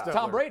 Jeff Hostetler.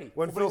 Tom Brady.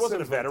 When But Phil he wasn't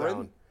Simms a veteran. went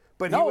down.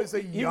 But he was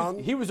a young.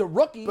 He was a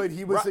rookie. But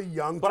he was a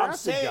young But I'm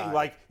drafted saying, guy.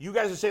 like, you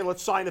guys are saying,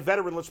 let's sign a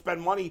veteran, let's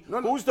spend money.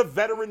 Who's the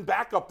veteran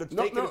backup that's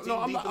taking a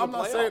team deep in the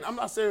playoffs? I'm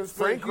not saying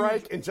Frank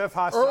Reich and Jeff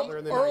Hostetler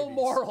in the 90s. Earl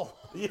Morrall.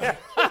 Yeah.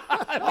 We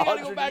got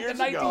to go back to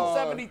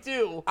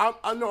 1972.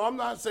 I'm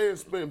not saying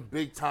spend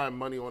big time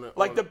money on it.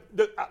 Like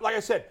like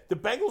I said, the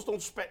Bengals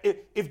don't spend.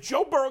 If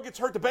Joe Burrow gets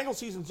hurt, the Bengals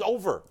season's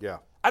over. Yeah.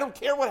 I don't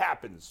care what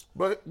happens.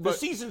 But the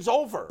season's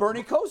over.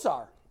 Bernie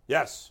Kosar.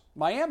 Yes.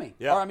 Miami.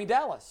 Yeah. Or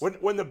Dallas.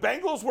 When the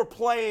Bengals were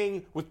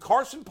playing with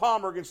Carson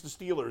Palmer against the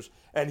Steelers,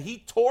 and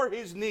he tore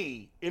his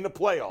knee in the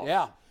playoffs.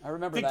 Yeah, I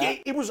remember the that.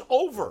 game, it was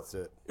over. That's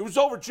it. It was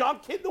over. John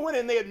Kitna went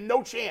in, they had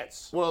no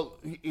chance. Well,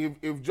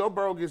 if Joe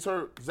Burrow gets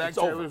hurt, Zach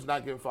Taylor's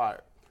not getting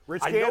fired.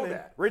 Rich I Gannon. know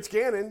that. Rich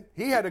Gannon.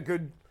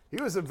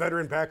 He was a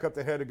veteran backup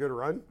that had a good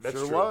run. That's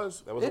Sure true.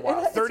 was. That was a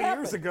while. 30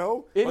 years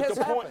ago.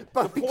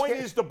 But the point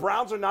is, the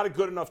Browns are not a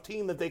good enough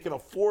team that they can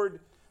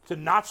afford to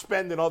not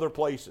spend in other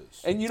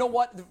places. And you know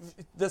what?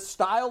 The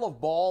style of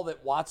ball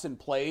that Watson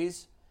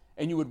plays,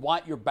 and you would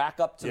want your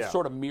backup to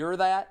sort of mirror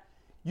that,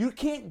 you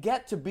can't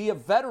get to be a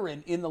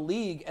veteran in the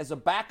league as a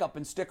backup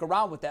and stick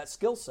around with that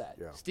skill set.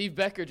 Yeah. Steve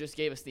Becker just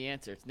gave us the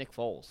answer. It's Nick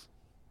Foles.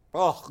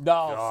 Oh, no,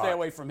 God. Stay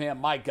away from him.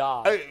 My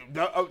God. Hey,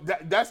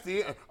 that's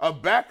a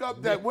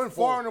backup that went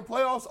far in the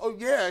playoffs. Oh,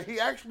 yeah,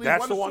 he actually That's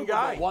won the the one Super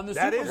guy. Bowl. Won the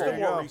That Super is Bowl. the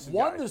more recent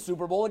Won guy. the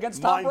Super Bowl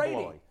against Tom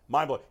Brady.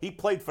 Mind-blowing. He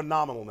played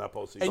phenomenal in that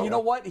postseason. And you know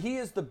what? He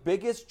is the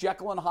biggest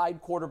Jekyll and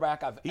Hyde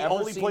quarterback I've ever seen in my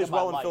life. He only plays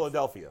well in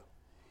Philadelphia.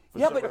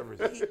 Yeah, but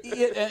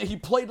he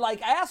played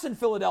like ass in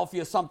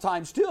Philadelphia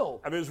sometimes,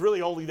 too. I mean, it was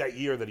really only that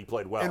year that he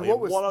played well. And he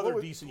had one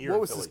other decent year. What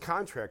was in his Philly.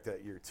 contract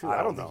that year, too? I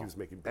don't know. think he was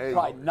making big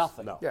Probably dollars.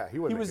 nothing. No. Yeah, he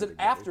was an big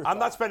money. afterthought. I'm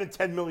not spending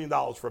 $10 million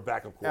for a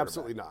backup quarterback.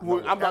 Absolutely not. Well,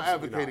 I'm not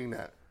absolutely advocating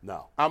that.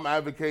 No. I'm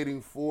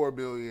advocating $4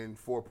 billion,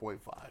 4.5. Well,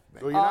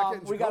 you're not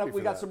getting we Jacoby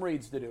for got that. some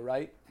reads to do,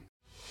 right?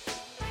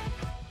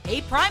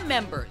 Hey, Prime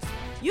members,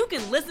 you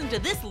can listen to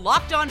this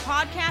Locked On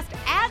podcast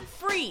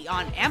ad-free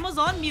on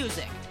Amazon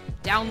Music.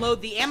 Download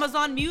the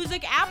Amazon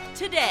Music app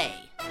today.